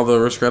is to all the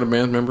Aristocratic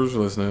Band members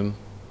listening,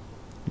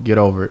 get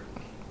over it.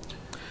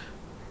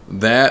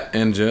 That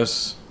and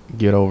just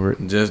get over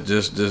it.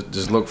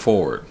 Just look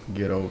forward.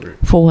 Get over it.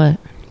 For what?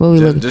 What we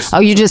looking?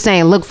 You just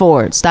saying look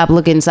forward. Stop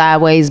looking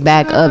sideways,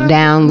 back, up,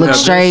 down. Look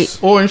straight.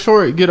 Or in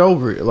short, get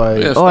over it.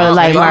 Like or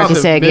like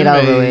Marcus said, get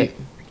over it.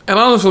 And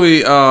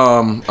honestly,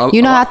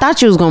 I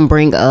thought you was gonna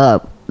bring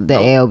up the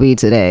LB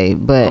today,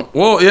 but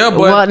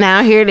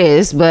now here it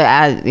is. But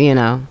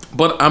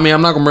But I mean,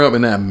 I'm not gonna bring up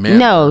in that manner.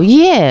 No,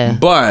 yeah.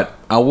 But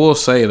I will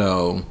say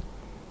though,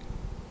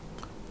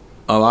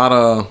 a lot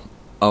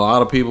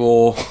of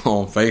people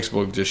on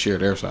Facebook just share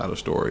their side of the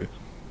story.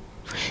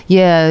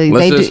 Yeah,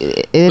 let's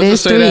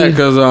just say that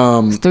because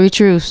it's 3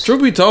 truths.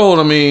 Truth be told,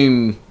 I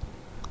mean,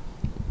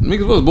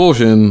 niggas was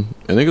bullshitting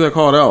and niggas got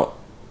called out.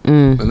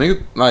 And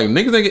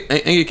niggas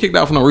ain't get kicked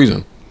out for no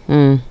reason.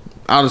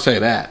 I'll just say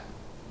that.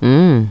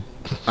 I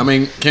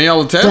mean, can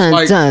y'all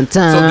attest?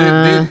 So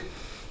did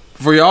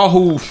for y'all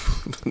who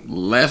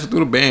lasted through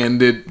the band,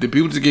 did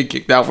people just get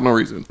kicked out for no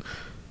reason?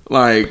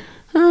 Like,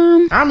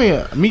 I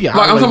mean, me, I'm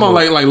talking about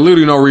like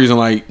literally no reason.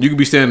 Like, you could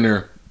be standing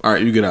there, all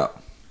right, you get out.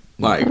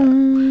 Like,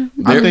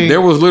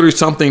 there was literally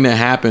something that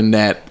happened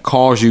that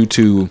caused you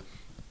to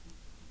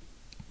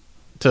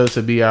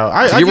be out.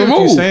 I get what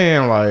you're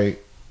saying.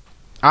 Like,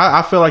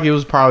 I feel like it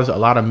was probably a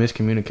lot of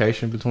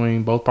miscommunication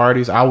between both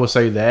parties. I would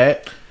say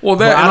that. Well,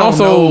 that and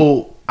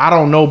I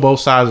don't know both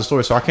sides of the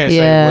story, so I can't say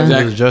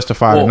whether it was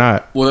justified or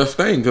not. Well, that's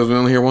the thing because we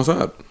only hear one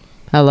side.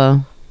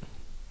 Hello.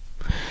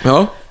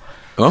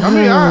 I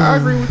mean, I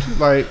agree with you.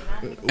 Like,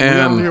 we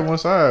only hear one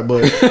side,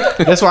 but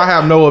that's why I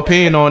have no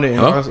opinion on it.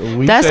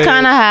 That's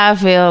kind of how I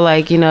feel.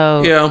 Like,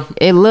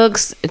 it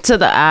looks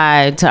to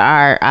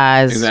our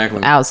eyes,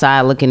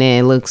 outside looking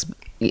in, it looks.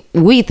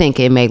 We think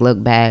it may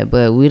look bad,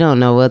 but we don't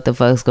know what the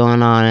fuck's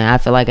going on. And I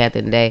feel like at the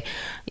end of the day,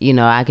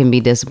 I can be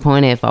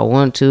disappointed if I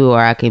want to, or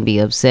I can be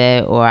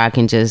upset, or I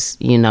can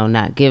just,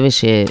 not give a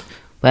shit.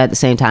 But at the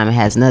same time, it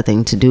has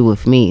nothing to do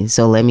with me.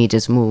 So let me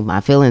just move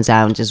my feelings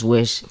out and just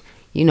wish,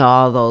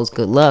 all those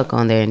good luck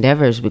on their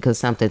endeavors because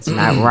something's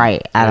not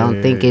right. I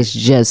don't think it's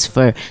just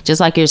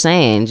like you're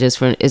saying,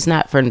 it's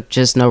not for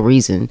just no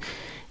reason.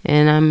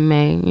 And I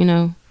may,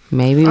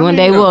 maybe one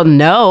day we'll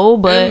know,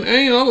 but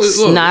it's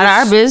not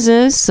our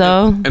business.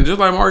 So, and just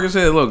like Marcus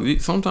said,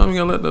 look, sometimes you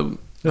gotta let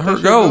the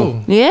hurt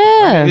go.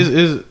 Yeah,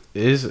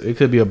 it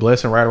could be a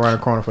blessing right around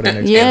the corner for the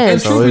next. Yeah,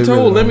 and truth be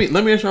told, let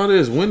me ask y'all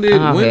this: when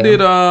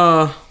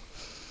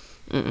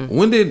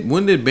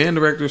did band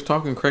directors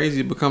talking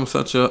crazy become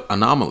such an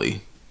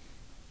anomaly?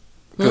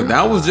 Because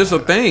that was just a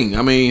thing.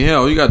 I mean,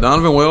 hell, you got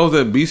Donovan Wells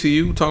at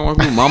BCU talking about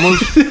people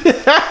mamas.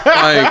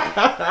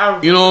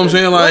 Like, you know what I'm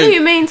saying? Like, what do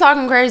you mean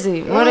talking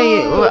crazy? What are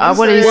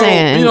you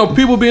saying?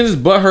 People being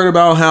just butthurt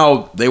about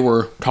how they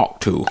were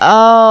talked to.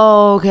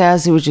 Oh, okay, I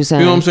see what you're saying.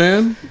 You know what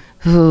I'm saying?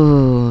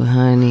 Ooh,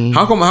 honey.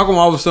 How come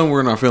all of a sudden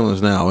we're in our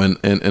feelings now,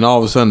 and all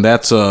of a sudden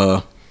that's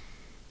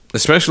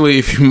especially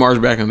if you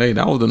march back in the day,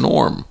 that was the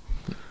norm.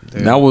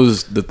 Yeah. That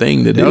was the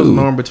thing to do. That was the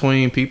norm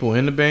between people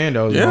in the band.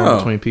 That was the norm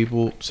between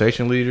people,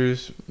 section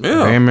leaders,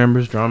 band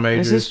members, drum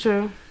majors. This is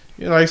true.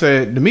 Like I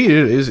said, to me, it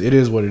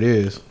is what it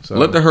is. So,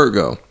 let the hurt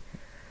go.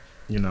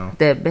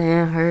 That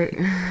band hurt.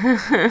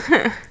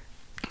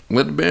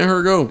 Let the band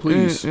hurt go,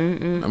 please.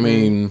 I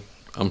mean,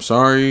 I'm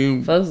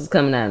sorry. Folks is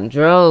coming out in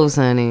droves,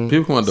 honey.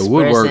 People come out the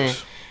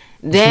woodworks.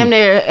 Damn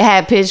near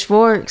had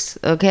pitchforks.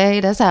 Okay,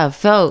 that's how it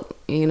felt.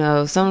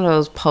 Some of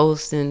those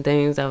posts and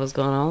things that was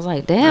going on. I was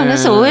like, damn,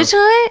 that's a witch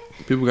hunt.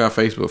 People got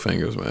Facebook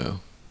fingers,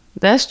 man.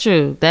 That's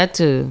true. That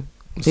too.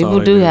 People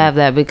do have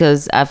that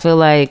because I feel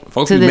like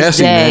folks to this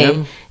messy, day,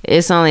 man.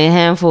 It's only a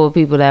handful of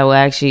people that will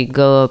actually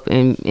go up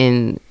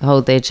and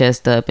hold their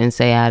chest up and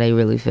say how they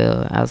really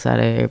feel outside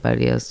of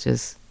everybody else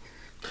just.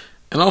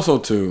 And also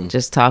too,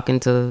 just talking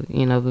to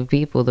the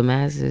people, the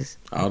masses.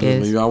 I'll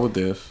just leave y'all with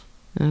this.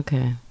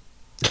 Okay.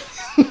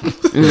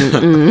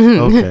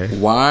 Okay.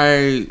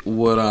 Why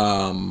would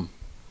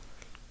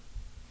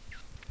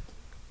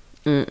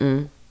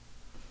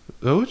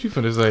What you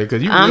finna say?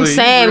 Because I'm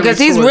saying because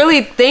he's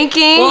really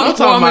thinking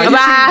about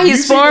how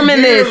he's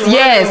forming this.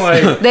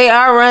 Yes, they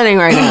are running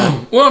right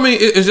now. Well, I mean,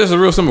 it's just a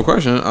real simple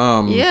question.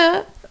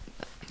 Yeah.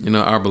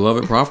 Our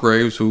beloved Prof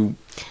Graves, who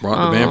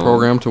brought the band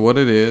program to what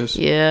it is.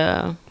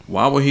 Yeah.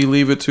 Why would he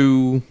leave it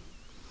to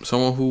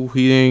someone who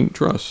he didn't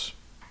trust,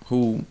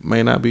 who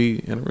may not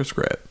be an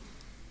aristocrat?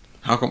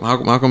 How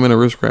come an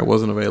aristocrat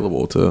wasn't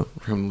available for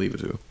him to leave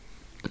it to?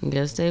 I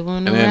guess they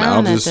weren't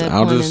around. And then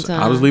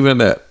I'll just leave it at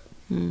that.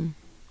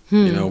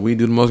 We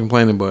do the most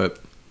complaining, but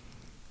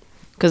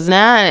because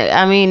now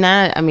you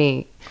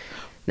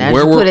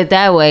put it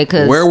that way.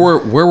 Because where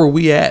were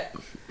we at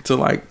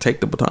to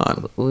take the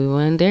baton? We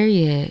weren't there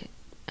yet.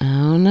 I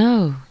don't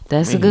know.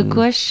 That's a good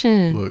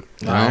question. Look,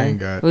 I ain't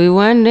got. We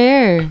weren't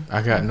there.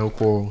 I got no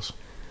quarrels.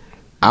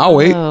 I'll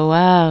wait. Oh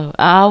wow!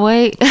 I'll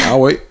wait.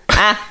 I'll wait.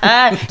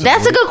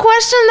 That's a good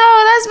question,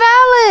 though. That's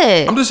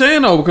valid. I'm just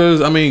saying though, because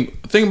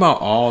think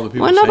about all the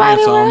people saying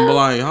something,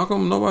 but how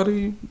come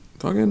nobody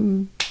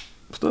fucking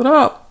stood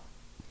up?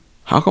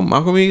 How come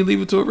we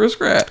leave it to a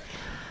aristocrat?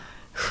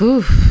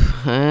 Whew,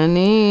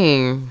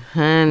 honey.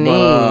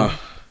 But,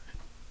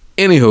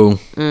 anywho,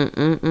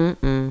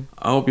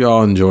 I hope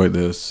y'all enjoyed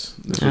this.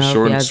 This was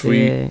short and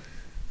sweet.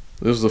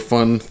 This was a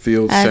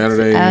fun-filled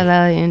Saturday.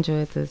 I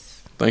enjoyed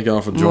this. Thank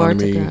y'all for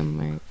joining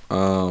me.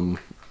 Come, right.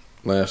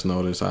 Last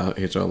notice, I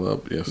hit y'all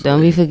up yesterday.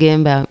 Don't be forgetting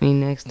about me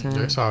next time.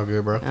 It's all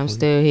good, bro. I'm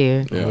still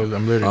here. Yeah.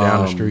 I'm literally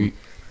down the street.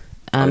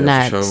 I'm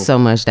not so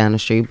much down the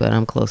street, but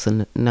I'm close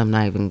enough. I'm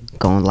not even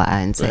gonna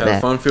lie and say that. Had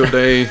a fun-filled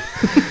day.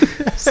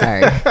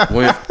 Sorry.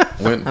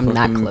 Went I'm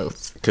not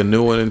close.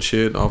 Canoeing and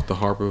shit off the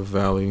Harper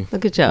Valley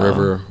Look at y'all.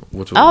 River.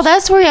 Which was,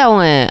 that's where y'all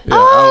went.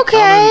 Yeah,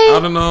 okay.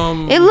 Out in,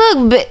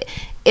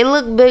 It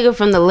looked bigger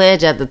from the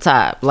ledge at the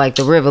top. Like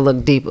the river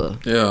looked deeper.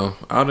 Yeah.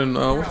 Out in,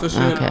 what's the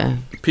shit? Okay.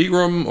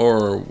 Pegram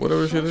or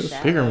whatever shit is.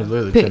 Pegram is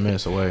literally 10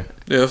 minutes away.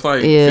 Yeah, it's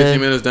like 50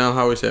 minutes down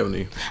Highway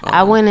 70.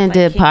 I went and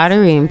did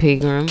pottery in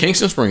Pegram.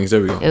 Kingston Springs,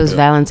 there we go. It was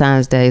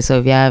Valentine's Day, so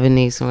if y'all ever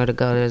need somewhere to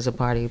go, there's a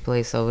party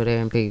place over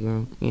there in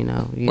Pegram. You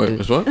know,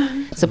 It's what?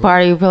 It's a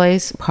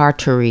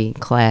pottery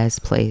class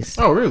place.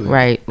 Oh, really?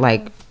 Right,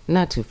 like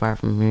not too far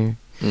from here.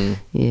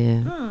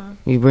 Yeah.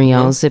 You bring your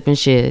own sip and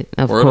shit,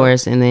 of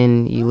course, and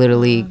then you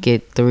literally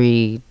get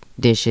 3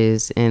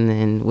 dishes, and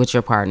then with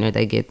your partner,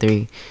 they get 3.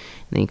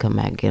 And then you come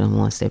back and get them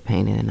once they're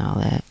painted and all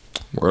that.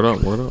 Word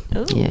up. Ooh.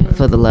 Yeah,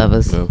 for the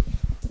lovers. Yeah.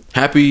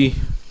 Happy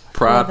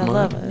Pride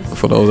Month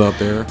for those out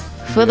there.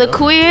 For the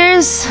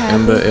queers.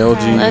 And the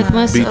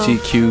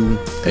LGBTQ,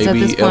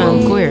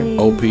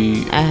 ABLMOP.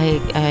 I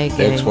hate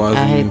XYZ.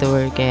 I hate the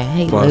word gay. I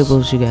hate plus.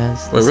 labels, you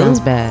guys. It Wait,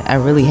 sounds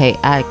really? bad.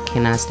 I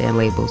cannot stand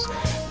labels.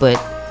 But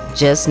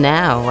just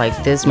now,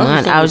 like this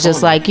month, I was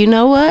just like, you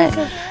know what?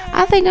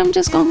 I think I'm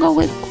just gonna go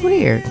with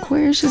queer.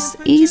 Queer is just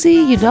easy.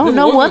 You don't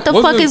know what the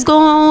fuck is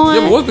going on.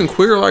 Yeah, but wasn't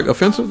queer like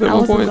offensive at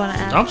one point?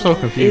 I'm so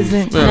confused.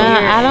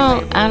 I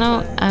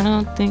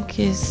don't think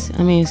it's.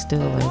 I mean, it's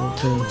still a label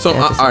too. So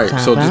all right.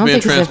 So just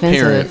being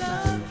transparent.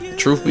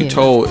 Truth be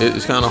told,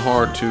 it's kind of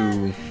hard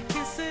to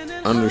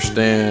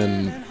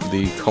understand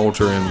the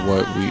culture and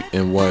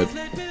what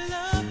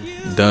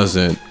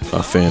doesn't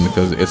offend,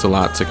 because it's a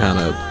lot to kind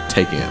of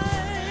take in.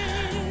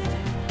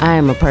 I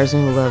am a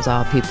person who loves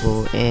all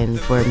people, and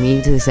for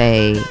me to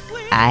say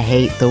I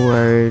hate the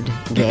word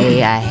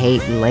gay, I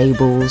hate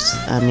labels,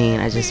 I mean,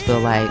 I just feel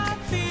like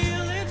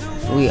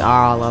we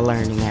all are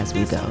learning as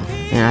we go.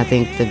 And I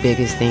think the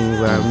biggest thing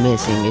we're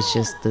missing is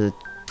just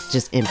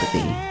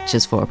empathy,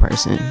 just for a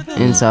person.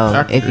 And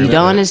so if you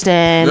don't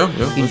understand,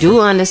 you do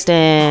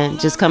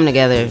understand, just come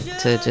together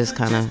to just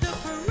kind of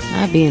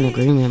not be in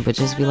agreement, but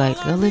just be like,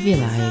 go live your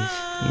life.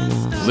 You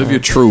know, live your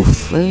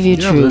truth. Live your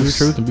truth. Live your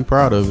truth and be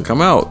proud of it.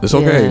 Come out. It's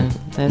okay. Yeah,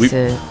 that's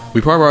it. We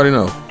probably already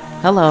know.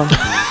 Hello.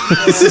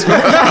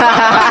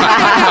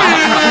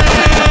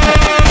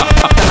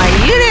 Like,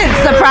 you didn't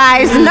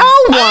surprise no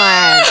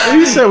one.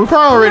 You said we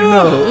probably already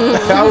know.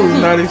 I was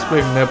not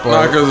expecting that part.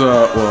 Not because,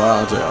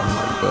 I'll tell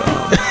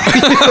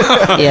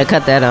you. Yeah,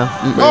 cut that off.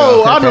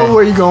 I know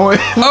where you're going.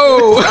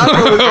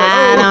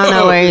 I don't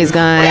know where he's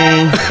going.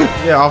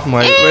 Yeah, off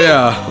mic. But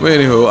yeah. But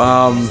anywho,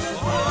 all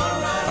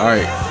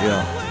right.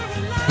 Yeah.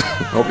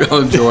 Hope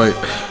y'all enjoy.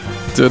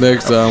 Till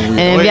next time.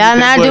 And if y'all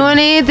not doing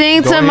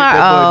anything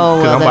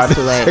tomorrow, well, that's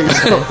too late.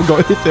 Go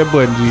hit that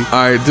button, G.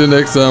 All right. Till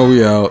next time,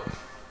 we out.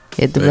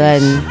 Hit the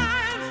button.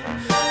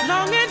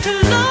 Longing to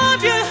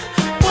love you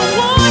one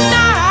more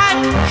night.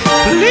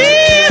 Please.